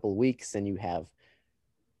last couple of weeks, and you have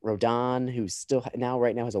Rodon, who's still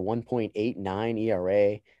right now has a 1.89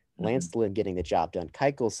 ERA. Lance Lynn getting the job done.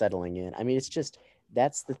 Keuchel settling in. I mean, it's just,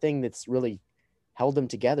 that's the thing that's really held them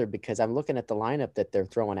together, because I'm looking at the lineup that they're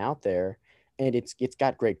throwing out there, and it's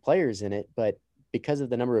got great players in it, but because of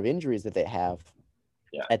the number of injuries that they have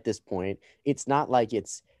at this point, it's not like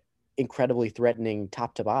it's incredibly threatening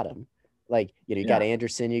top to bottom. Like, you got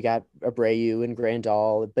Anderson, you got Abreu and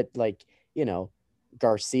Grandal, but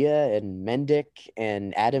Garcia and Mendick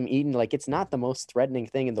and Adam Eaton, like, it's not the most threatening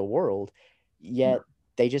thing in the world, yet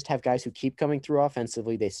they just have guys who keep coming through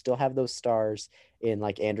offensively. They still have those stars in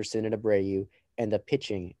like Anderson and Abreu, and the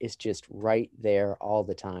pitching is just right there all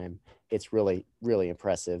the time. It's really, really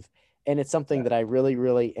impressive. And it's something that I really,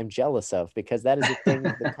 really am jealous of, because that is a thing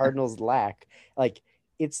the Cardinals lack. Like,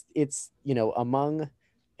 it's among,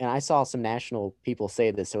 and I saw some national people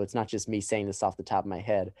say this, so it's not just me saying this off the top of my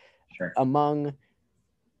head. Sure.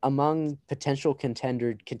 Among potential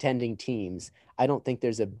contending teams, I don't think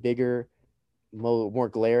there's a bigger, more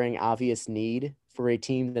glaring, obvious need for a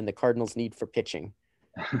team than the Cardinals need for pitching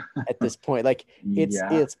at this point. Like,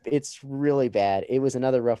 it's really bad. It was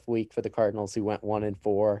another rough week for the Cardinals, who went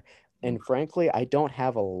 1-4. And frankly, I don't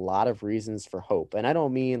have a lot of reasons for hope. And I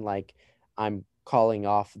don't mean like I'm calling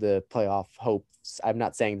off the playoff hopes. I'm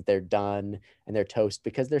not saying that they're done and they're toast,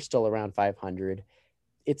 because they're still around 500.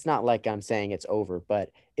 It's not like I'm saying it's over,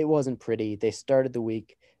 but it wasn't pretty. They started the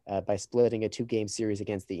week by splitting a 2-game series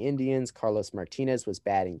against the Indians. Carlos Martinez was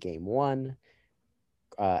bad in game 1.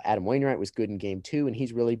 Adam Wainwright was good in game 2, and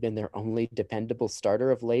he's really been their only dependable starter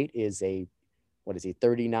of late. Is a,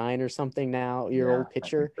 39 or something now year old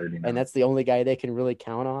pitcher, and that's the only guy they can really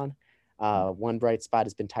count on. One bright spot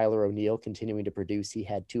has been Tyler O'Neill continuing to produce. He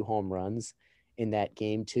had 2 home runs in that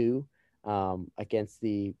game 2 against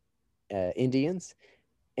the Indians.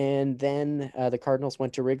 And then the Cardinals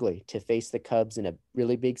went to Wrigley to face the Cubs in a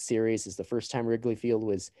really big series. It's the first time Wrigley Field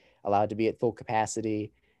was allowed to be at full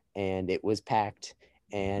capacity, and it was packed,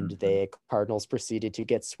 and the Cardinals proceeded to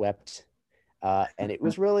get swept. And it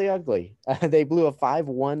was really ugly. They blew a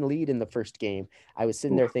 5-1 lead in the first game. I was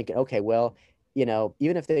sitting there thinking, okay, well,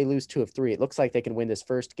 even if they lose 2 of 3, it looks like they can win this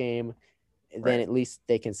first game. Then at least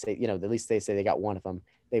they can say, at least they say they got one of them.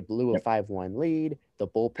 They blew a 5-1 lead. The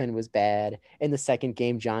bullpen was bad. In the second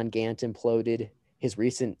game, John Gant imploded. His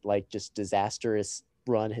recent, just disastrous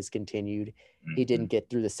run has continued. He didn't get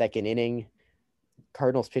through the second inning.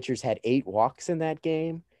 Cardinals pitchers had 8 walks in that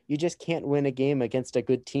game. You just can't win a game against a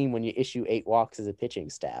good team when you issue 8 walks as a pitching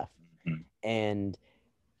staff. And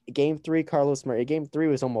game 3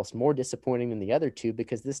 was almost more disappointing than the other 2,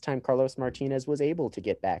 because this time Carlos Martinez was able to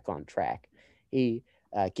get back on track. He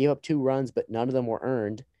gave up 2 runs, but none of them were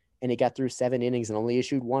earned, and he got through 7 innings and only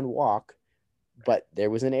issued 1 walk. But there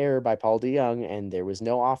was an error by Paul DeJong, and there was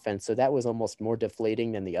no offense, so that was almost more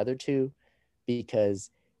deflating than the other 2,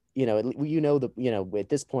 because at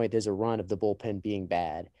this point there's a run of the bullpen being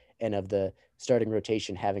bad and of the starting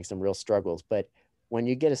rotation having some real struggles. But when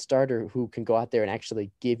you get a starter who can go out there and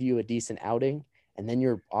actually give you a decent outing, and then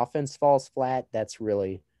your offense falls flat, that's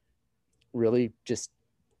really, really just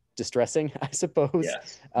distressing, I suppose.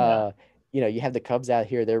 You have the Cubs out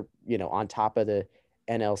here. They're, on top of the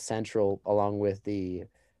NL Central, along with the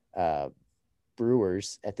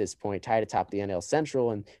Brewers at this point, tied atop the NL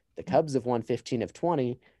Central, and the Cubs have won 15 of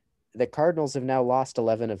 20. The Cardinals have now lost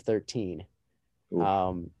 11 of 13.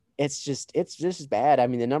 it's just bad. I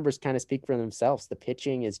mean, the numbers kind of speak for themselves. The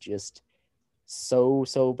pitching is just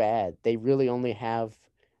so bad. They really only have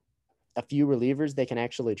a few relievers they can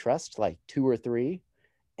actually trust, like two or three,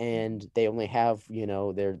 and they only have,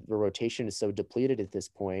 their rotation is so depleted at this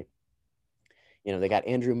point. They got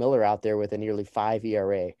Andrew Miller out there with a nearly 5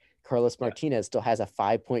 ERA. Carlos Yeah. Martinez still has a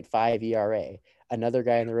 5.5 ERA. Another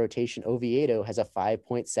guy in the rotation, Oviedo, has a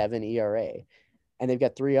 5.7 ERA. And they've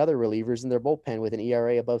got three other relievers in their bullpen with an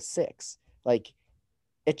ERA above 6. Like,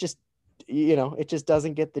 it just, it just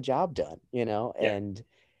doesn't get the job done, Yeah. and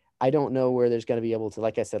I don't know where there's going to be able to,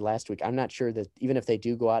 like I said last week, I'm not sure that even if they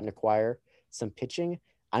do go out and acquire some pitching,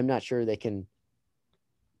 I'm not sure they can,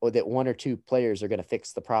 or that one or two players are going to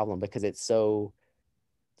fix the problem, because it's so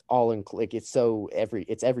all in, like, it's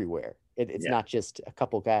everywhere. It's Yeah. not just a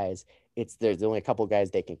couple guys. There's only a couple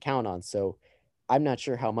guys they can count on. So I'm not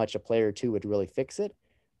sure how much a player or two would really fix it.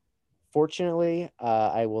 Fortunately,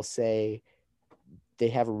 I will say they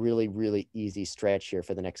have a really, really easy stretch here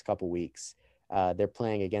for the next couple weeks. They're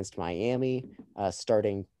playing against Miami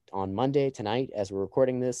starting on Monday tonight as we're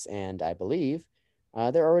recording this, and I believe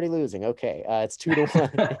they're already losing. Okay, it's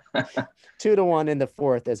 2-1, 2-1 in the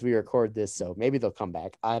fourth as we record this, so maybe they'll come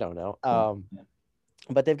back. I don't know. Cool. Yeah.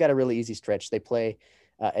 But they've got a really easy stretch. They play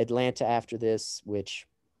Atlanta after this, which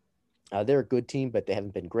they're a good team, but they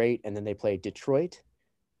haven't been great. And then they play Detroit,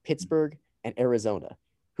 Pittsburgh, and Arizona,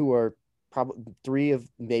 who are probably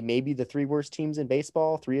maybe the three worst teams in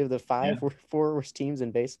baseball, three of the four worst teams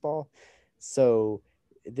in baseball. So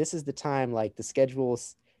this is the time, like, the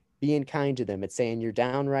schedule's being kind to them. It's saying you're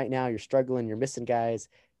down right now, you're struggling, you're missing guys.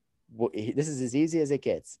 This is as easy as it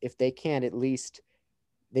gets. If they can't at least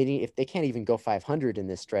if they can't even go 500 in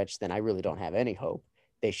this stretch, then I really don't have any hope.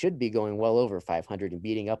 They should be going well over 500 and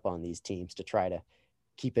beating up on these teams to try to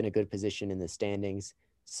keep in a good position in the standings.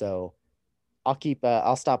 So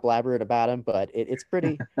I'll stop blabbering about them, but it's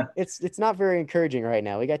pretty, it's not very encouraging right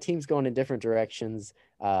now. We got teams going in different directions,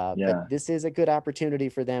 Yeah. but this is a good opportunity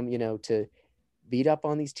for them, to beat up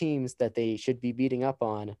on these teams that they should be beating up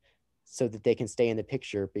on, so that they can stay in the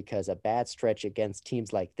picture, because a bad stretch against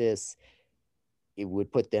teams like this, it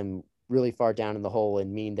would put them really far down in the hole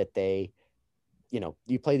and mean that they,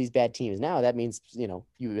 you play these bad teams now, that means,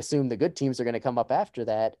 you assume the good teams are going to come up after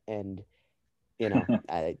that. And,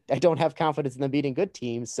 I don't have confidence in them beating good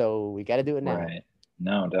teams. So we got to do it now. Right.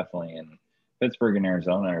 No, definitely. And Pittsburgh and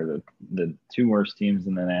Arizona are the two worst teams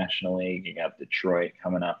in the National League. You got Detroit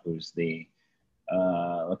coming up, who's the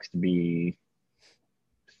looks to be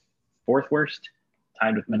fourth worst,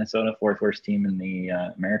 tied with Minnesota, fourth worst team in the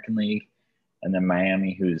American League, and then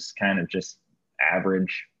Miami, who's kind of just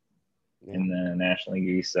average in the National League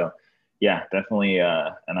East. So, yeah, definitely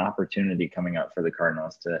an opportunity coming up for the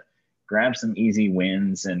Cardinals to grab some easy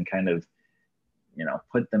wins and kind of,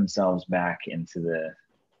 put themselves back into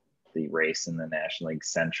the race in the National League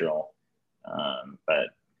Central. But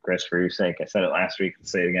Chris, for your sake, I said it last week, I'll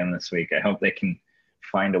say it again this week. I hope they can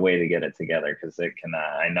find a way to get it together, because it can.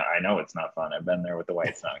 I know it's not fun. I've been there with the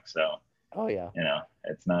White Sox, so oh yeah,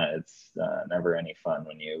 it's not. It's never any fun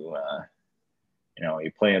when you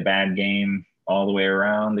you play a bad game all the way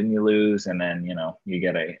around and you lose, and then you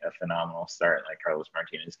get a phenomenal start like Carlos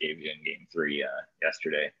Martinez gave you in Game 3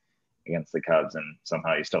 yesterday against the Cubs, and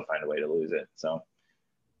somehow you still find a way to lose it. So,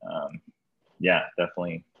 yeah,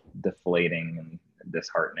 definitely deflating and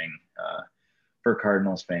disheartening for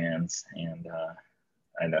Cardinals fans, and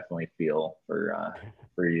I definitely feel for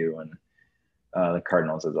you and the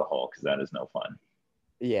Cardinals as a whole, because that is no fun.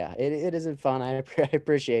 Yeah, it isn't fun. I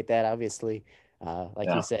appreciate that. Obviously, like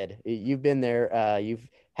you said, you've been there. You've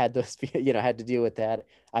had those, had to deal with that.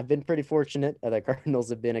 I've been pretty fortunate. The Cardinals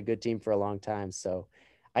have been a good team for a long time, so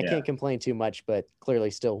I can't complain too much. But clearly,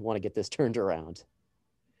 still want to get this turned around.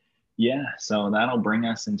 Yeah, so that'll bring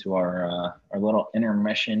us into our little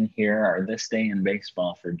intermission here, our This Day in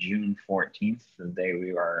Baseball for June 14th, the day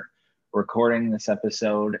we are recording this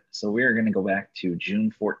episode. So we are going to go back to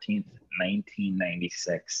June 14th,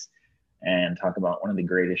 1996, and talk about one of the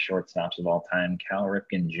greatest shortstops of all time, Cal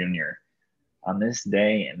Ripken Jr. On this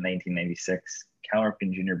day in 1996, Cal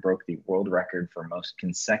Ripken Jr. broke the world record for most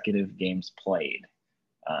consecutive games played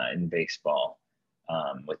in baseball,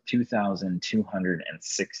 with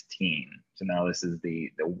 2,216. So now this is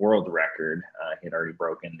the world record. He had already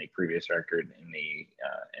broken the previous record in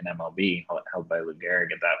MLB, held by Lou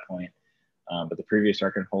Gehrig at that point. But the previous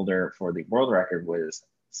record holder for the world record was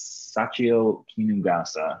Sachio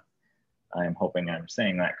Kinugasa. I'm hoping I'm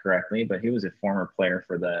saying that correctly, but he was a former player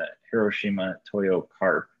for the Hiroshima Toyo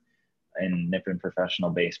Carp in Nippon Professional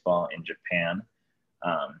Baseball in Japan.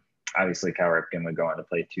 Obviously, Cal Ripken would go on to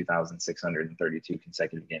play 2,632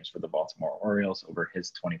 consecutive games for the Baltimore Orioles over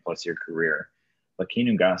his 20-plus year career. But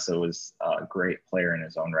Kinugasa was a great player in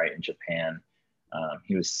his own right in Japan.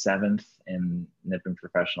 He was 7th in Nippon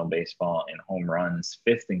Professional Baseball in home runs,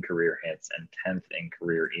 5th in career hits, and 10th in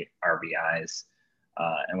career RBIs,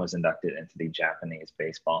 and was inducted into the Japanese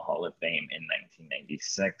Baseball Hall of Fame in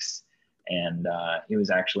 1996. And he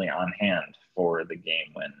was actually on hand for the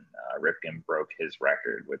game when Ripken broke his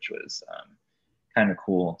record, which was kind of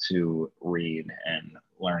cool to read and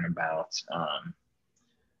learn about.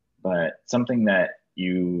 But something that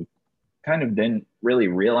you kind of didn't really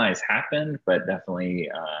realize happened, but definitely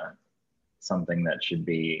something that should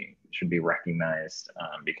be recognized,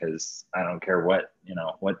 because I don't care what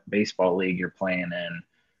baseball league you're playing in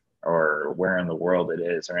or where in the world it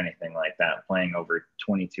is or anything like that. Playing over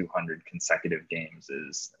 2,200 consecutive games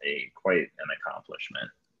is quite an accomplishment.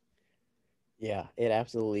 Yeah, it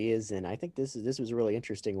absolutely is, and I think this was a really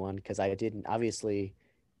interesting one because I didn't obviously,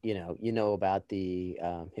 about the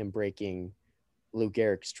him breaking Lou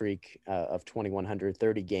Gehrig's streak of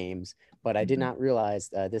 2,130 games, but I did not realize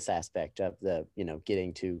this aspect of the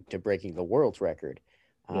getting to breaking the world's record.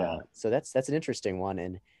 Yeah. So that's an interesting one,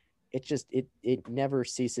 and it never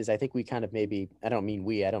ceases. I think we kind of maybe I don't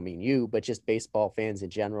mean you, but just baseball fans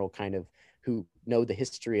in general, kind of who know the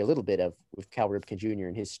history a little bit of with Cal Ripken Jr.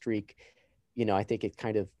 and his streak. I think it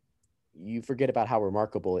kind of you forget about how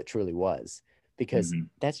remarkable it truly was because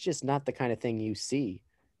that's just not the kind of thing you see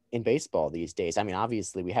in baseball these days. I mean,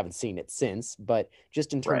 obviously we haven't seen it since, but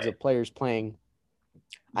just in terms of players playing,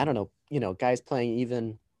 I don't know, guys playing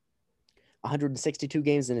even 162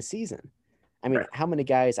 games in a season. I mean, how many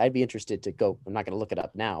guys I'd be interested to go, I'm not going to look it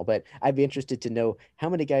up now, but I'd be interested to know how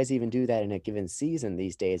many guys even do that in a given season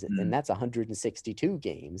these days. And that's 162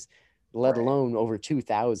 games, let alone over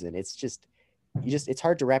 2,000. It's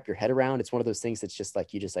hard to wrap your head around. It's one of those things that's just like,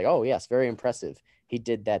 oh yes, very impressive. He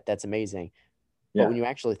did that. That's amazing. But when you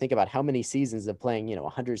actually think about how many seasons of playing,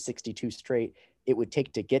 162 straight, it would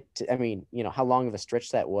take to get to, I mean, how long of a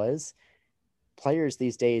stretch that was. Players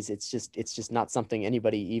these days, it's just not something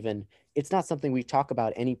anybody even, it's not something we talk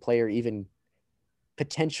about any player even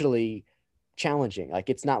potentially challenging. Like,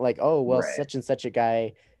 it's not like, oh, well, such and such a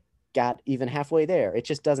guy got even halfway there. It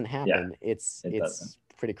just doesn't happen. Yeah, it's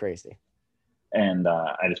pretty crazy. And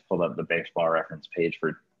I just pulled up the Baseball Reference page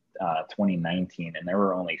for 2019, and there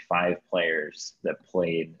were only 5 players that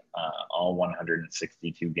played all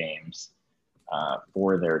 162 games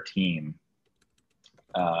for their team.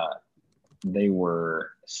 They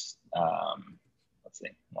were, let's see,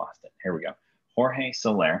 lost it. Here we go. Jorge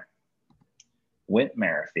Soler, Whit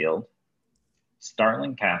Merrifield,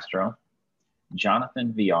 Starlin Castro,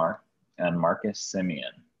 Jonathan Villar, and Marcus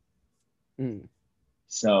Semien.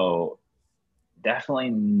 So definitely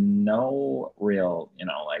no real,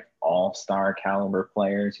 like all-star caliber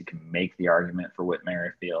players. You can make the argument for Whit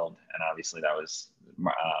Merrifield, and obviously that was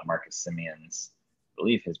Marcus Semien's, I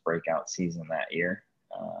believe, his breakout season that year.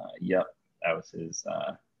 Yep, that was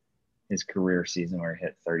his career season where he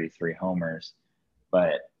hit 33 homers.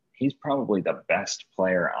 But he's probably the best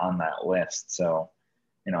player on that list. So,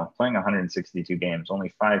 playing 162 games, only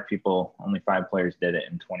 5 players did it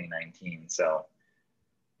in 2019. So,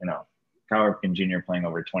 Cal Ripken Jr. playing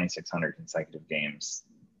over 2,600 consecutive games,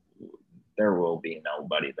 there will be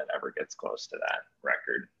nobody that ever gets close to that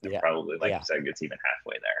record. And probably, like you said, gets even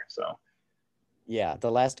halfway there. So, yeah, the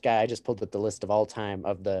last guy, I just pulled up the list of all time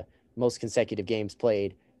of the most consecutive games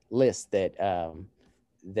played list that Cal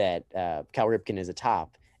Ripken is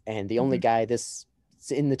atop, and the only guy this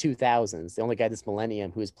in the 2000s, the only guy this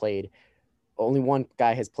millennium who has played, only one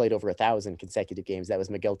guy has played over 1,000 consecutive games. That was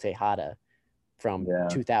Miguel Tejada from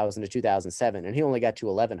 2000 to 2007, and he only got to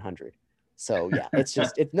 1,100. So yeah, it's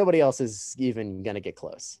just nobody else is even gonna get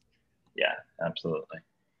close. Yeah, absolutely.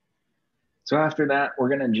 So after that, we're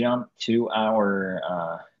gonna jump to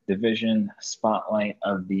our division spotlight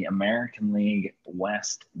of the American League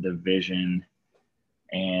West Division,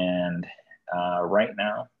 and right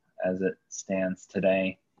now, as it stands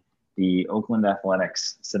today, the Oakland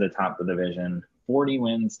Athletics sit atop the division, 40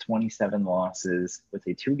 wins, 27 losses, with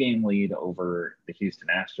a 2-game lead over the Houston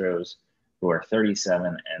Astros, who are 37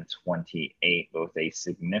 and 28, with a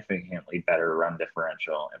significantly better run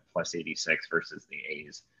differential at plus 86 versus the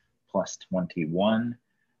A's plus 21.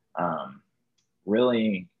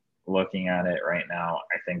 Really looking at it right now,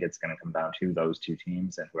 I think it's going to come down to those 2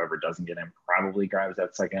 teams, and whoever doesn't get in probably grabs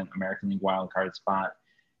that second American League wildcard spot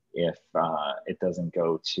if it doesn't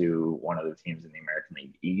go to one of the teams in the American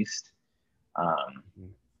League East.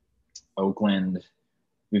 Oakland,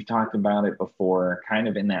 we've talked about it before, kind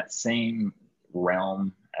of in that same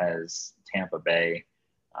realm as Tampa Bay,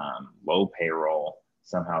 low payroll,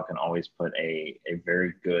 somehow can always put a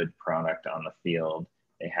very good product on the field.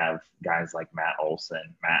 They have guys like Matt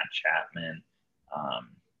Olson, Matt Chapman.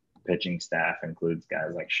 Pitching staff includes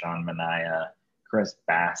guys like Sean Manaea, Chris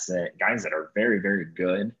Bassett, guys that are very, very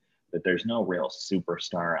good, but there's no real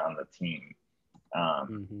superstar on the team.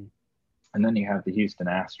 And then you have the Houston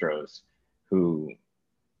Astros, who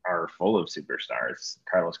are full of superstars: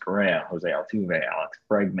 Carlos Correa, Jose Altuve, Alex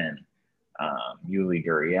Bregman, Yuli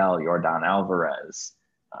Gurriel, Yordan Alvarez,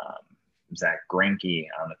 Zach Greinke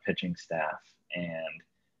on the pitching staff. And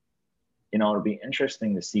it'll be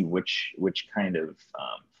interesting to see which kind of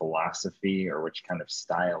philosophy or which kind of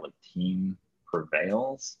style of team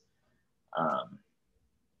prevails.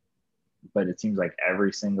 But it seems like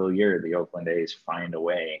every single year the Oakland A's find a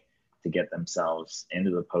way to get themselves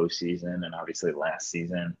into the postseason. And obviously last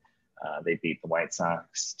season they beat the White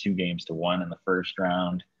Sox 2-1 in the first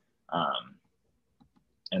round.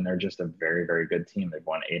 And they're just a very, very good team. They've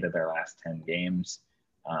won 8 of their last 10 games.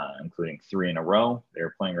 Including 3 in a row.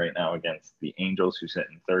 They're playing right now against the Angels, who sit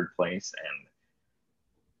in 3rd place. And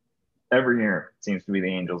every year it seems to be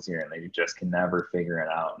the Angels' year, and they just can never figure it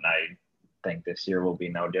out. And I think this year will be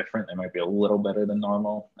no different. They might be a little better than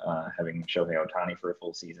normal, having Shohei Ohtani for a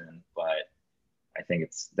full season. But I think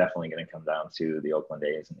it's definitely going to come down to the Oakland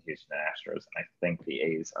A's and the Houston Astros. And I think the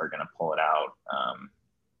A's are going to pull it out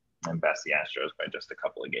and best the Astros by just a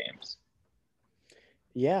couple of games.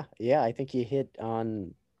 Yeah, I think you hit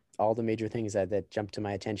on all the major things that jumped to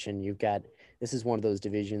my attention. This is one of those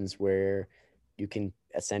divisions where you can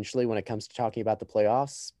essentially, when it comes to talking about the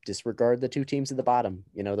playoffs, disregard the 2 teams at the bottom.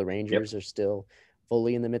 The Rangers are still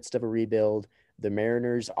fully in the midst of a rebuild. The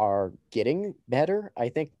Mariners are getting better. I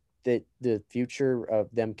think that the future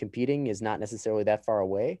of them competing is not necessarily that far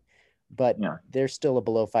away, but they're still a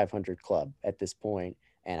below 500 club at this point.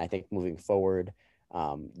 And I think moving forward,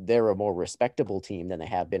 they're a more respectable team than they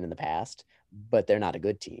have been in the past, but they're not a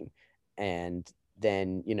good team. And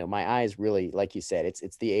then, my eyes really, like you said,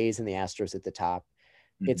 it's the A's and the Astros at the top.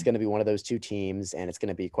 It's going to be one of those 2 teams, and it's going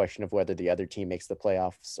to be a question of whether the other team makes the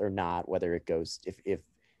playoffs or not, whether it goes, if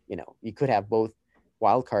you could have both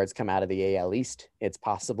wild cards come out of the AL East. It's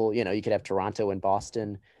possible, you could have Toronto and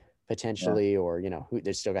Boston potentially, or,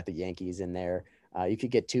 there's still got the Yankees in there. You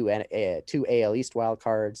could get two AL East wild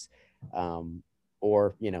cards.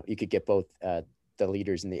 Or, you could get both the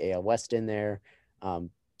leaders in the AL West in there.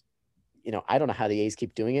 I don't know how the A's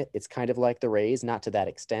keep doing it. It's kind of like the Rays, not to that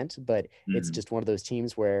extent, but it's just one of those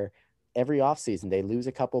teams where every offseason they lose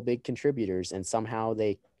a couple big contributors and somehow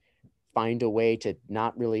they find a way to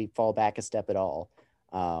not really fall back a step at all.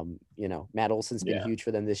 Matt Olson's been huge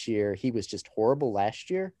for them this year. He was just horrible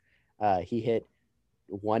last year. He hit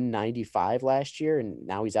 195 last year, and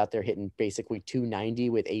now he's out there hitting basically 290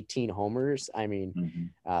 with 18 homers. I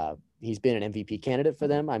mean, he's been an MVP candidate for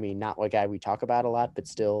them. I mean, not a guy we talk about a lot, but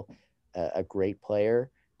still a great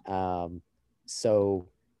player. So,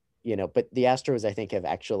 but the Astros, I think, have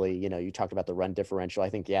actually, you talked about the run differential. I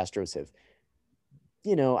think the Astros have,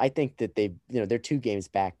 I think that they're 2 games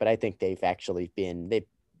back, but I think they've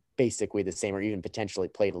basically the same, or even potentially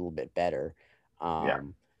played a little bit better.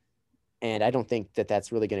 And I don't think that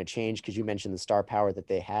that's really going to change, because you mentioned the star power that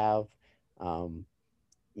they have.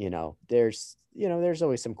 There's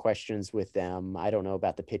always some questions with them. I don't know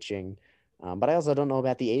about the pitching, but I also don't know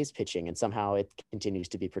about the A's pitching, and somehow it continues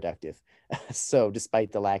to be productive. So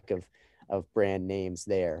despite the lack of brand names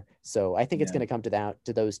there. So I think it's going to come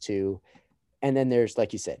to those 2. And then there's,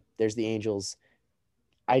 like you said, there's the Angels.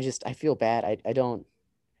 I feel bad. I don't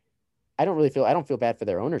feel bad for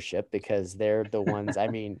their ownership, because they're the ones, I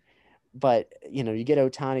mean, but, you get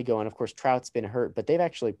Ohtani going. Of course, Trout's been hurt, but they've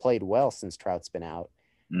actually played well since Trout's been out.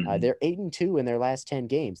 They're 8-2 in their last 10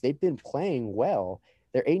 games. They've been playing well.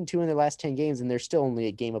 They're 8-2 in their last 10 games, and they're still only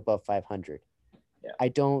a game above 500.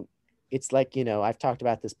 It's like, I've talked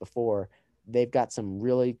about this before. They've got some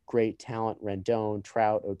really great talent: Rendon,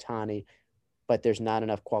 Trout, Ohtani, but there's not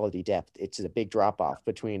enough quality depth. It's a big drop off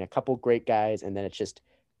between a couple great guys, and then it's just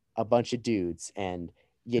a bunch of dudes. And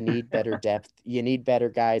you need better depth. You need better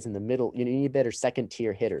guys in the middle. You need better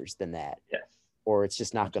 2nd-tier hitters than that, or it's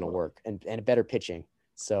just not going to work. And better pitching.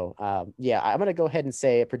 So, I'm going to go ahead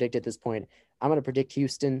and predict at this point. I'm going to predict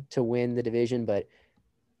Houston to win the division, but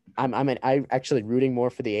I'm actually rooting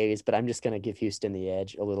more for the A's, but I'm just going to give Houston the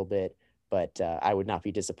edge a little bit. But I would not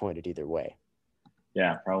be disappointed either way.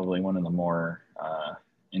 Yeah, probably one of the more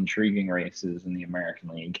intriguing races in the American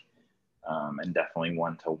League. And definitely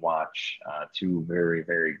one to watch. 2 very,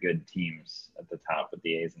 very good teams at the top with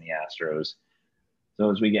the A's and the Astros.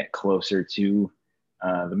 So as we get closer to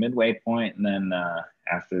the midway point, and then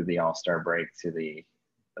after the All-Star break to the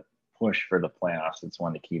push for the playoffs, it's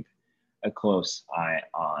one to keep a close eye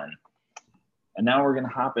on. And now we're going to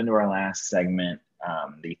hop into our last segment,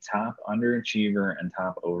 the top underachiever and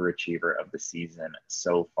top overachiever of the season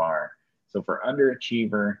so far. So for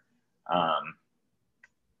underachiever,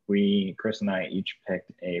 Chris and I each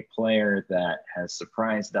picked a player that has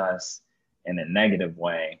surprised us in a negative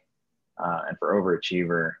way. And for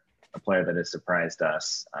overachiever, a player that has surprised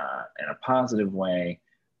us in a positive way.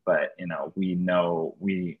 But,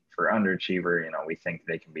 for underachiever, we think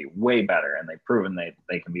they can be way better, and they've proven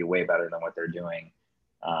they can be way better than what they're doing.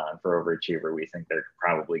 For overachiever, we think they're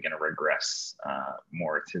probably going to regress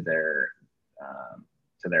more to their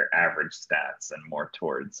average stats and more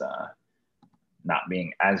towards not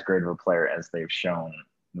being as great of a player as they've shown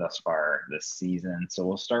thus far this season. So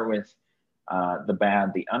we'll start with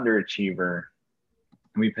the underachiever.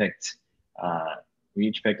 We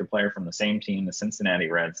each picked a player from the same team, the Cincinnati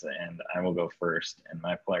Reds, and I will go first. And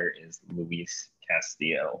my player is Luis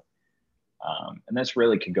Castillo. And this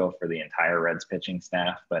really could go for the entire Reds pitching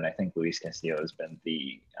staff, but I think Luis Castillo has been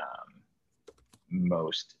the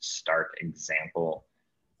most stark example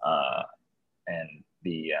and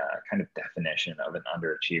the kind of definition of an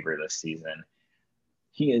underachiever this season.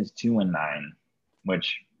 He is 2-9,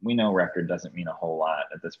 which we know record doesn't mean a whole lot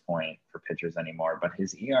at this point for pitchers anymore, but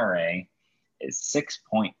his ERA is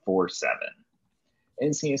 6.47.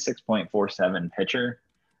 Is he a 6.47 pitcher?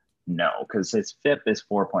 No, because his FIP is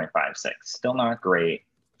 4.56. Still not great,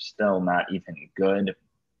 still not even good,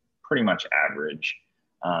 pretty much average.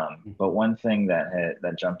 But one thing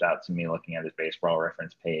that jumped out to me looking at his baseball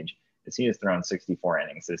reference page is he has thrown 64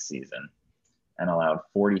 innings this season and allowed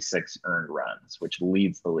 46 earned runs, which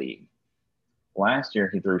leads the league. Last year,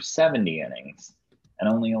 he threw 70 innings and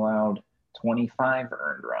only allowed 25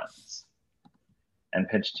 earned runs and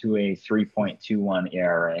pitched to a 3.21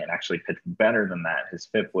 ERA and actually pitched better than that. His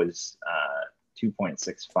FIP was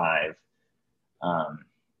 2.65.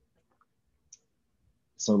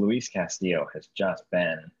 So Luis Castillo has just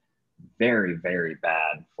been very, very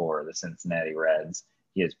bad for the Cincinnati Reds.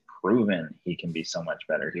 He has proven he can be so much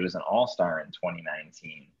better. He was an all-star in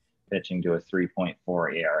 2019, pitching to a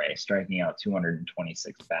 3.4 ERA, striking out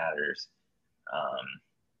 226 batters.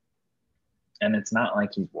 And it's not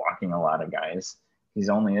like he's walking a lot of guys. He's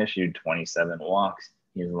only issued 27 walks.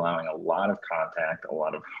 He's allowing a lot of contact, a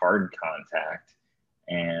lot of hard contact,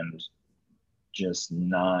 and just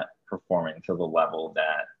not performing to the level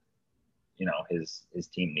that, his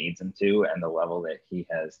team needs him to, and the level that he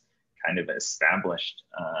has kind of established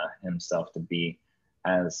himself to be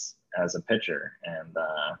as a pitcher. And,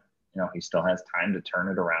 he still has time to turn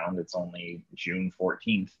it around. It's only June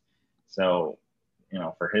 14th. So,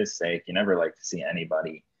 for his sake, you never like to see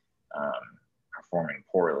anybody performing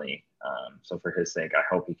poorly. So for his sake, I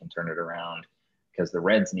hope he can turn it around because the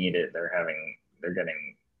Reds need it. They're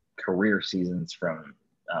getting career seasons from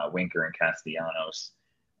Winker and Castellanos,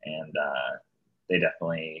 and they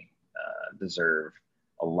definitely deserve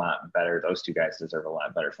a lot better. Those two guys deserve a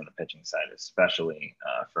lot better from the pitching side, especially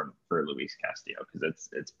for Luis Castillo, because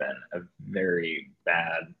it's been a very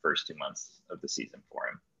bad first 2 months of the season for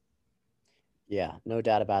him. Yeah, no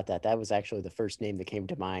doubt about that. That was actually the first name that came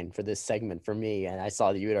to mind for this segment for me. And I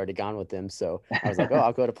saw that you had already gone with them. So I was like, oh,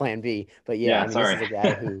 I'll go to plan B. But yeah, sorry. This is a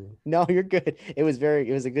guy who, no, you're good. It was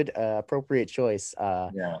a good, appropriate choice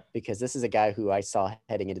because this is a guy who I saw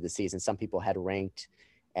heading into the season. Some people had ranked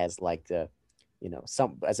as like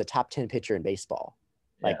as a top 10 pitcher in baseball.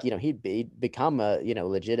 Like, he'd become a,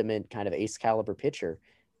 legitimate kind of ace caliber pitcher.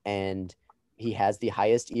 And he has the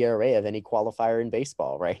highest ERA of any qualifier in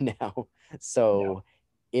baseball right now. So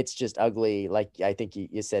it's just ugly. Like, I think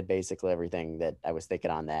you said basically everything that I was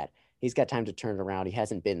thinking on that. He's got time to turn it around. He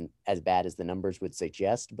hasn't been as bad as the numbers would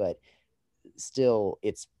suggest, but still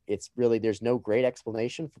it's really, there's no great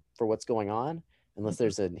explanation for what's going on unless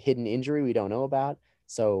there's a hidden injury we don't know about.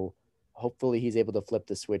 So hopefully he's able to flip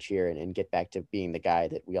the switch here and get back to being the guy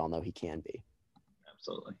that we all know he can be.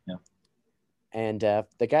 Absolutely. Yeah. And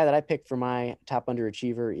the guy that I picked for my top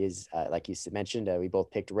underachiever is, like you mentioned, we both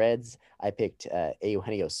picked Reds. I picked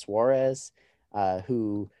Eugenio Suarez,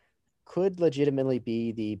 who could legitimately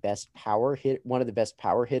be one of the best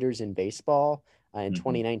power hitters in baseball. In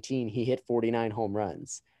 2019, he hit 49 home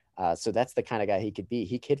runs. So that's the kind of guy he could be.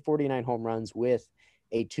 He hit 49 home runs with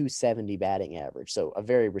a 270 batting average. So a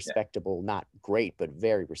very respectable, not great, but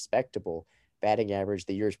very respectable batting average.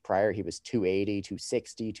 The years prior, he was 280,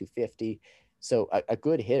 260, 250. So a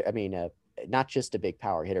good hit. I mean, not just a big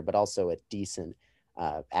power hitter, but also a decent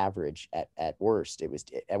average at worst. It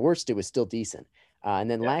was still decent. And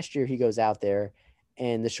then last year he goes out there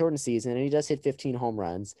and the shortened season, and he does hit 15 home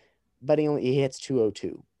runs, but he hits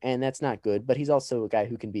 202, and that's not good. But he's also a guy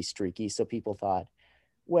who can be streaky. So people thought,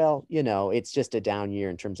 well, it's just a down year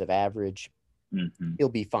in terms of average. Mm-hmm. He'll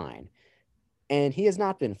be fine. And he has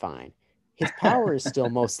not been fine. His power is still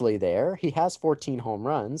mostly there. He has 14 home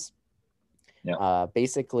runs. Yeah.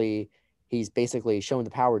 He's basically shown the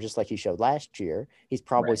power just like he showed last year. He's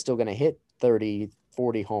probably Right. still going to hit 30,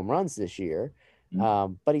 40 home runs this year.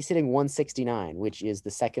 Mm-hmm. But he's hitting 169, which is the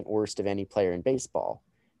second worst of any player in baseball.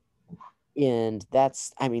 And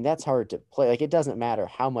that's hard to play. Like, it doesn't matter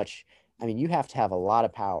how much, you have to have a lot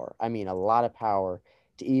of power. A lot of power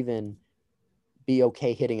to even be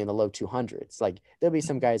okay hitting in the low 200s. Like, there'll be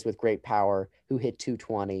some guys with great power who hit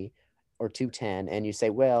 220 or 210, and you say,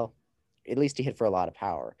 well, at least he hit for a lot of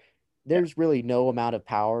power. There's really no amount of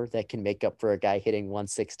power that can make up for a guy hitting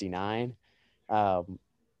 169.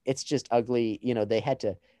 It's just ugly. They had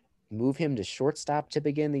to move him to shortstop to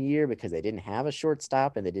begin the year because they didn't have a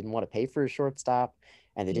shortstop and they didn't want to pay for a shortstop,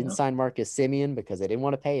 and they didn't sign Marcus Semien because they didn't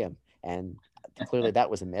want to pay him. And clearly that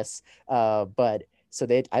was a miss. But so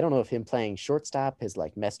I don't know if him playing shortstop has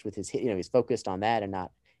like messed with his hit. He's focused on that and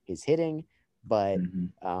not his hitting, but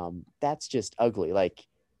that's just ugly. Like,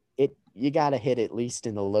 you got to hit at least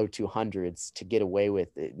in the low 200s to get away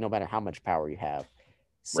with it, no matter how much power you have.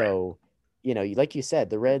 So, like you said,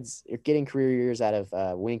 the Reds are getting career years out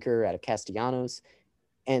of Winker, out of Castellanos,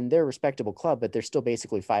 and they're a respectable club, but they're still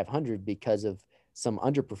basically 500 because of some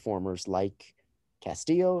underperformers like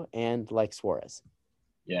Castillo and like Suarez.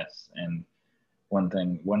 Yes. And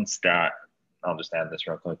one stat, I'll just add this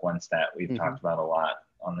real quick. One stat we've talked about a lot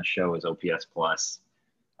on the show is OPS plus.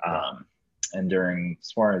 And during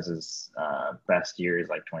Suarez's best years,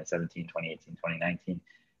 like 2017, 2018, 2019,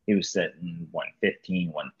 he was sitting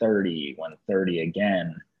 115, 130, 130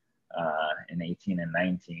 again in 18 and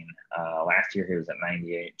 19. Last year, he was at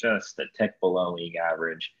 98, just a tick below league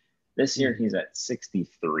average. This year, he's at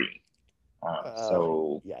 63.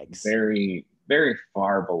 So yikes. very, very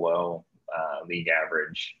far below league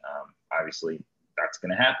average. Obviously, that's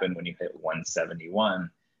going to happen when you hit 171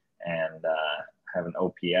 and have an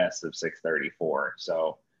OPS of 634.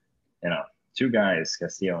 So, two guys,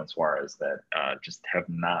 Castillo and Suarez, that just have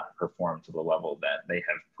not performed to the level that they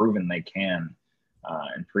have proven they can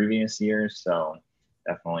in previous years. So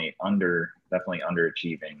definitely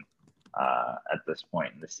underachieving at this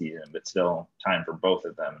point in the season, but still time for both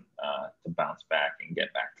of them to bounce back and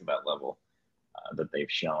get back to that level that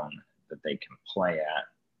they've shown that they can play at.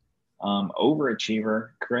 Overachiever,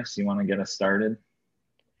 Chris, you want to get us started?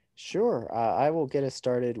 Sure. I will get us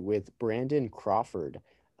started with Brandon Crawford.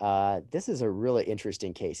 This is a really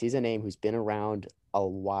interesting case. He's a name who's been around a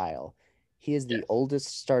while. He is the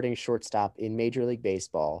oldest starting shortstop in Major League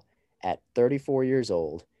Baseball at 34 years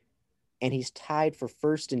old, and he's tied for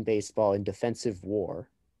first in baseball in defensive WAR.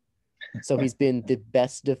 So he's been the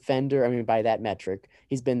best defender. By that metric,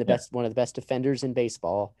 he's been one of the best defenders in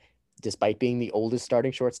baseball, despite being the oldest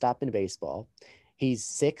starting shortstop in baseball. He's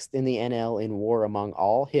sixth in the NL in WAR among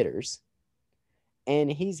all hitters.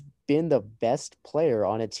 And he's been the best player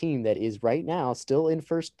on a team that is right now still in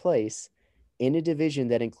first place in a division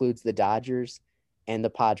that includes the Dodgers and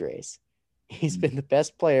the Padres. He's been the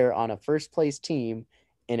best player on a first place team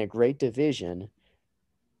in a great division.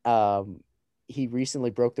 He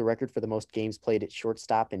recently broke the record for the most games played at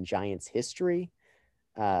shortstop in Giants history.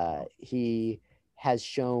 He has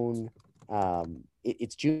shown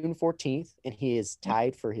it's June 14th, and he is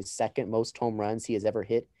tied for his second most home runs he has ever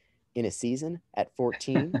hit in a season at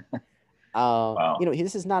 14. Wow.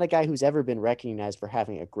 This is not a guy who's ever been recognized for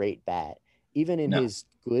having a great bat. Even in his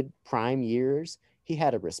good prime years, he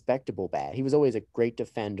had a respectable bat. He was always a great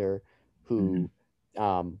defender who,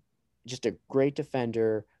 just a great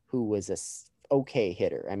defender who was a okay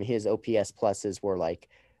hitter. His OPS pluses were like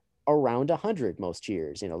around 100 most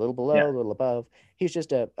years, a little below, a little above. He's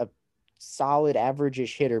just a solid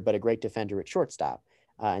average-ish hitter, but a great defender at shortstop.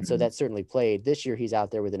 And so that certainly played. This year, he's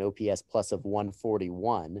out there with an OPS plus of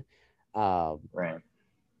 141. Right.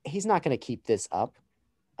 He's not going to keep this up,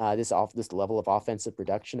 this level of offensive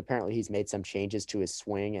production. Apparently, he's made some changes to his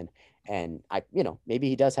swing, and maybe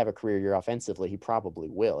he does have a career year offensively. He probably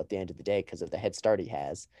will at the end of the day because of the head start he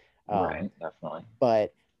has. Right, definitely.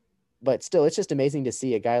 But still, it's just amazing to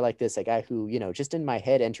see a guy like this, a guy who, just in my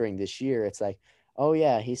head entering this year, it's like, oh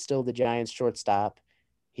yeah, he's still the Giants shortstop.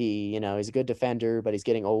 He, he's a good defender, but he's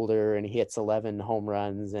getting older and he hits 11 home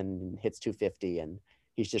runs and hits 250 and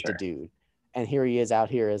he's just a dude. And here he is out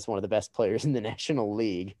here as one of the best players in the National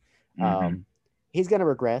League. He's going to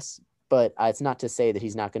regress, but it's not to say that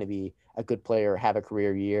he's not going to be a good player or have a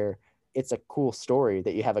career year. It's a cool story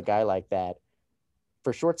that you have a guy like that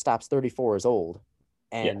for shortstops, 34 is old,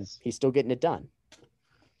 and Yes. he's still getting it done.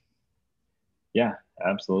 Yeah,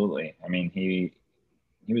 absolutely. I mean, he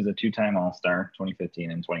was a two-time All-Star,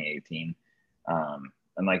 2015 and 2018.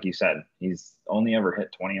 And like you said, he's only ever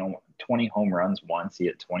hit 20 home runs once. He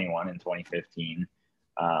hit 21 in 2015.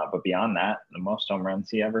 But beyond that, the most home runs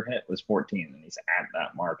he ever hit was 14, and he's at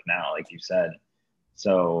that mark now, like you said.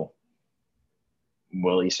 So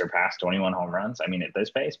will he surpass 21 home runs? I mean, at this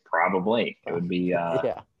pace, probably. It would be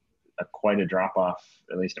Yeah. quite a drop off,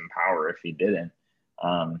 at least in power, if he didn't.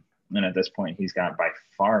 And at this point, he's got by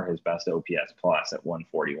far his best OPS plus at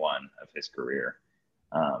 141 of his career.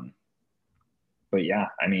 Um, but yeah,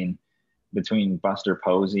 I mean, between Buster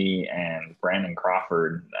Posey and Brandon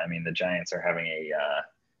Crawford, I mean, the Giants are having a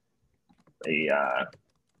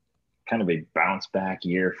kind of a bounce back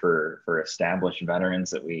year for established veterans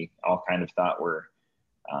that we all kind of thought were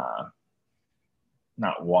uh,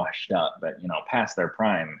 not washed up, but past their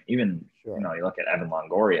prime. Even Sure. you look at Evan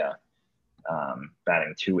Longoria,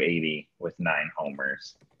 batting 280 with 9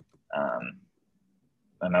 homers.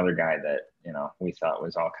 Another guy that we thought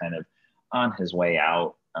was all kind of on his way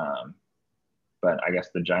out, but I guess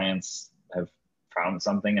the Giants have found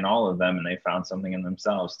something in all of them, and they found something in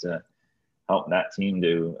themselves to help that team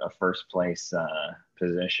to a first place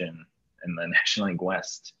position in the National League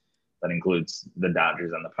West. That includes the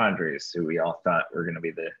Dodgers and the Padres, who we all thought were going to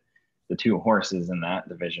be the two horses in that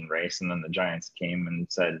division race. And then the Giants came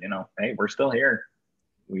and said, hey, we're still here.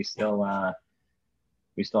 We still have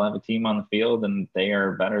a team on the field, and they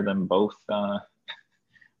are better than both the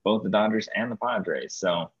Dodgers and the Padres.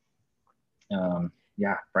 So,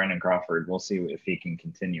 yeah, Brandon Crawford, we'll see if he can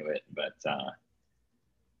continue it, but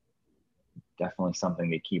definitely something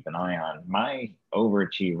to keep an eye on. My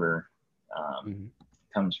overachiever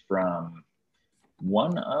comes from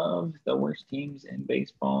one of the worst teams in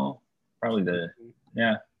baseball, probably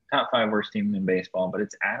top 5 worst team in baseball, but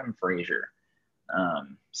it's Adam Frazier,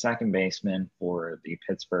 second baseman for the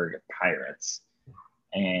Pittsburgh Pirates.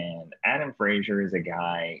 And Adam Frazier is a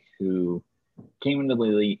guy who came into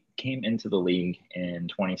the league in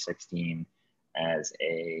 2016 as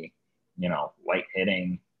a light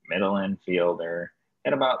hitting middle infielder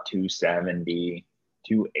at about 270,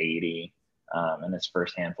 280 in his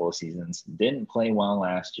first handful of seasons. Didn't play well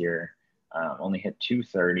last year. Only hit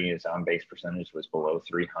 230. His on base percentage was below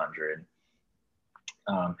 300.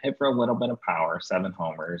 Hit for a little bit of power, 7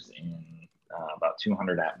 homers in about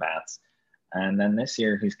 200 at bats. And then this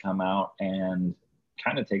year he's come out and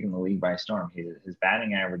kind of taken the league by storm. His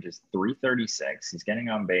batting average is 336. He's getting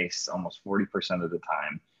on base almost 40% of the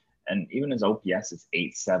time. And even his OPS is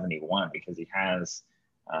 871 because he has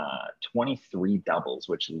 23 doubles,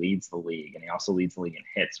 which leads the league. And he also leads the league in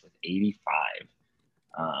hits with 85.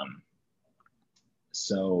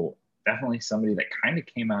 So definitely somebody that kind of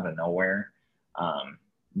came out of nowhere.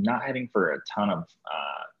 Not heading for a ton of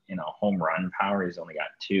home run power. He's only got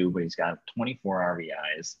 2, but he's got 24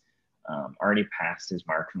 RBIs. Already passed his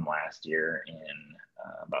mark from last year in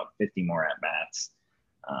about 50 more at bats.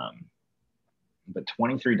 But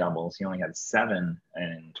 23 doubles. He only had 7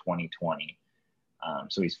 in 2020.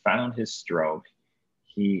 So he's found his stroke.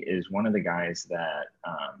 He is one of the guys that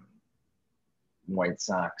White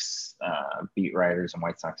Sox beat writers and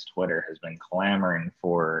White Sox Twitter has been clamoring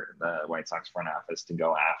for the White Sox front office to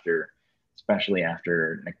go after, especially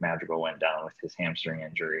after Nick Madrigal went down with his hamstring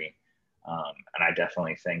injury. And I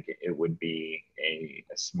definitely think it would be a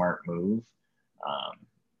smart move,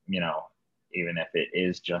 even if it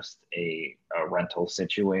is just a rental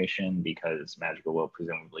situation, because Madrigal will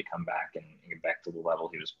presumably come back and get back to the level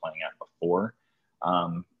he was playing at before.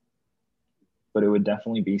 But it would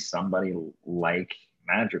definitely be somebody like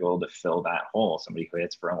Madrigal to fill that hole. Somebody who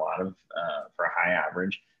hits for a high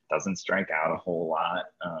average, doesn't strike out a whole lot,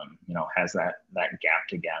 has that gap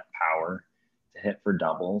to gap power to hit for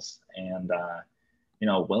doubles. And,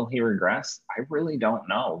 will he regress? I really don't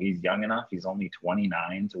know. He's young enough. He's only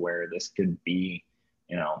 29 to where this could be,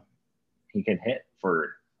 he could hit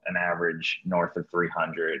for an average north of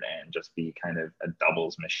 300 and just be kind of a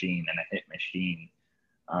doubles machine and a hit machine.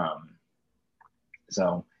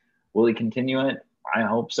 So will he continue it? I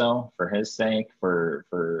hope so, for his sake, for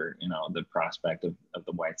the prospect of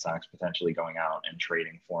the White Sox potentially going out and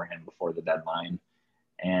trading for him before the deadline.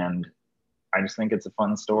 And I just think it's a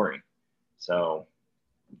fun story. So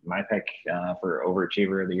my pick for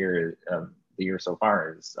overachiever of the year so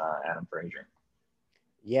far is Adam Frazier.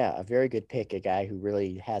 Yeah, a very good pick, a guy who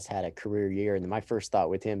really has had a career year. And my first thought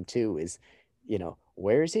with him too is,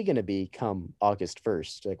 where is he going to be come August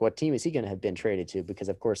 1st? Like, what team is he going to have been traded to? Because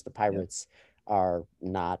of course the Pirates are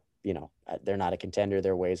not, they're not a contender.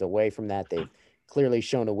 They're ways away from that. They've clearly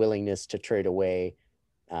shown a willingness to trade away,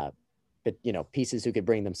 but pieces who could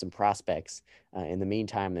bring them some prospects in the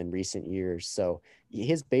meantime in recent years. So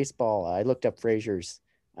his baseball, I looked up Frazier's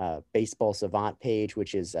baseball savant page,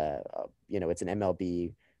 which is it's an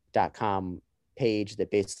MLB.com page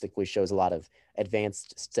that basically shows a lot of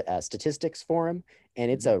advanced statistics for him,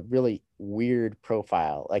 and it's a really weird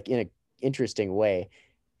profile, like in an interesting way.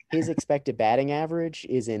 His expected batting average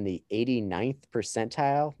is in the 89th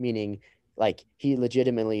percentile, meaning like he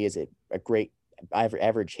legitimately is a great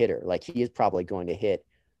average hitter. Like he is probably going to hit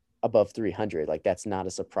above 300. Like that's not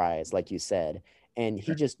a surprise, like you said. And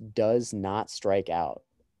he just does not strike out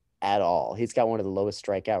at all. He's got one of the lowest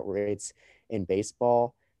strikeout rates in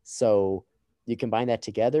baseball. So you combine that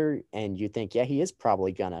together and you think, yeah, he is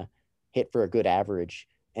probably gonna hit for a good average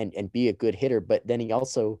and be a good hitter. But then he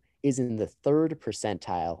also is in the 3rd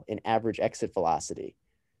percentile in average exit velocity,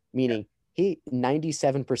 meaning he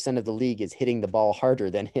 97% of the league is hitting the ball harder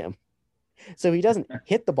than him. So he doesn't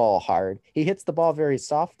hit the ball hard. He hits the ball very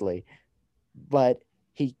softly, but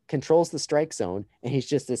he controls the strike zone, and he's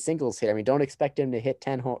just a singles hitter. I mean, don't expect him to hit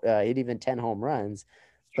hit even 10 home runs,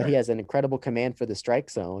 but he has an incredible command for the strike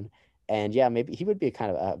zone. And yeah, maybe he would be a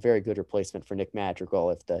kind of a very good replacement for Nick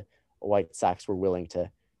Madrigal if the White Sox were willing to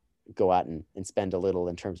go out and spend a little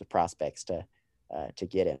in terms of prospects to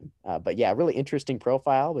get him. But yeah, really interesting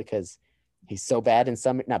profile because he's so bad in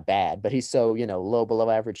some, not bad, but he's so, low below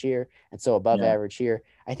average here and so above average here.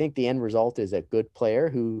 I think the end result is a good player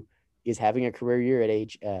who is having a career year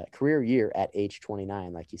at age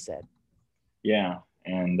 29, like you said. Yeah.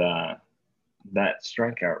 And that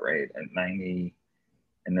strikeout rate at 90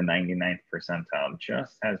 in the 99th percentile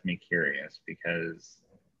just has me curious, because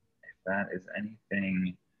if that is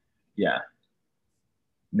anything,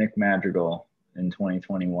 Nick Madrigal in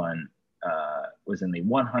 2021 was in the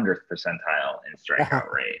 100th percentile in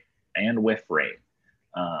strikeout rate and whiff rate.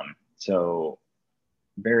 So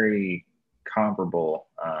very comparable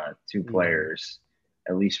two players,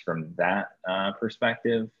 at least from that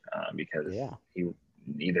perspective, because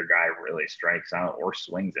either guy really strikes out or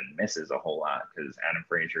swings and misses a whole lot, because Adam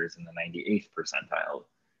Frazier is in the 98th percentile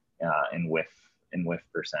in whiff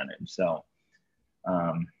percentage. So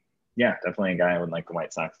definitely a guy I would like the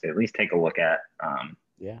White Sox to at least take a look at.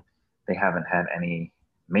 They haven't had any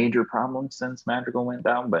major problems since Madrigal went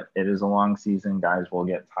down, but it is a long season. Guys will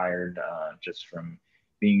get tired just from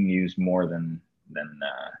being used more than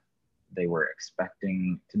they were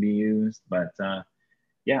expecting to be used. But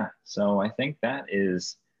so I think that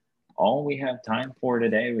is all we have time for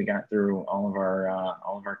today. We got through all of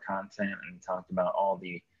our content and talked about all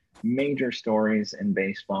the major stories in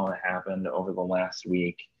baseball that happened over the last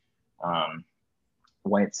week.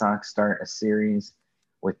 White Sox start a series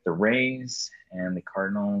with the Rays, and the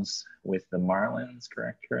Cardinals with the Marlins,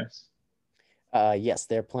 correct, Chris? Yes,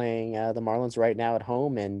 they're playing the Marlins right now at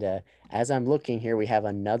home, and as I'm looking here, we have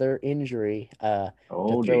another injury to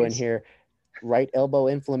throw in here. Right elbow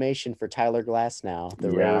inflammation for Tyler Glasnow,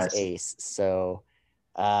 the Rays ace. So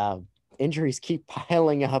injuries keep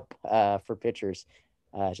piling up for pitchers.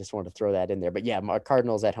 I just wanted to throw that in there. But yeah,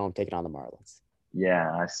 Cardinals at home taking on the Marlins.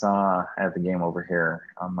 Yeah, I had the game over here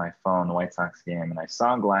on my phone, the White Sox game, and I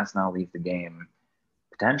saw Glasnow leave the game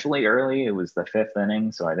potentially early. It was the 5th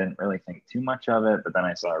inning, so I didn't really think too much of it. But then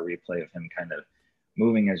I saw a replay of him kind of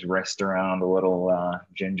moving his wrist around a little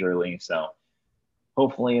gingerly. So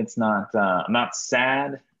hopefully it's not. I'm not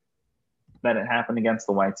sad that it happened against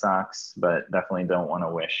the White Sox, but definitely don't want to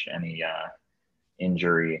wish any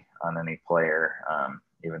injury on any player,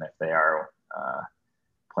 even if they are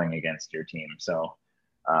playing against your team. So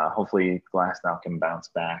hopefully Glasnow can bounce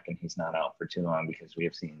back and he's not out for too long, because we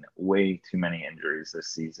have seen way too many injuries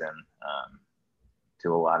this season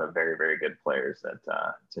to a lot of very, very good players that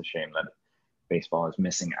it's a shame that baseball is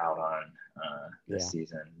missing out on this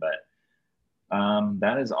season. But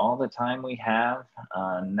that is all the time we have.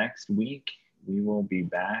 Next week, we will be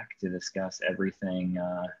back to discuss everything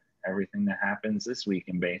that happens this week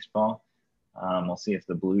in baseball. We'll see if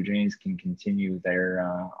the Blue Jays can continue their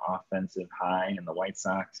offensive high, and the White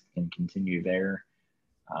Sox can continue their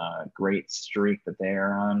great streak that they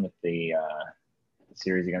are on with the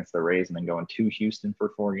series against the Rays, and then going to Houston for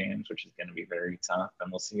 4 games, which is going to be very tough.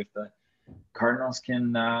 And we'll see if the Cardinals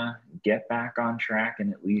can get back on track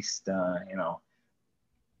and at least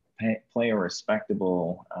play a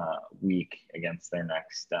respectable week against their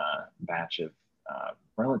next batch of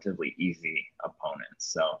relatively easy opponents.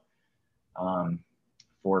 So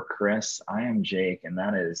for Chris, I am Jake, and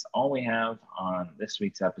that is all we have on this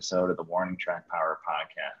week's episode of the Warning Track Power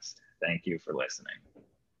Podcast. Thank you for listening.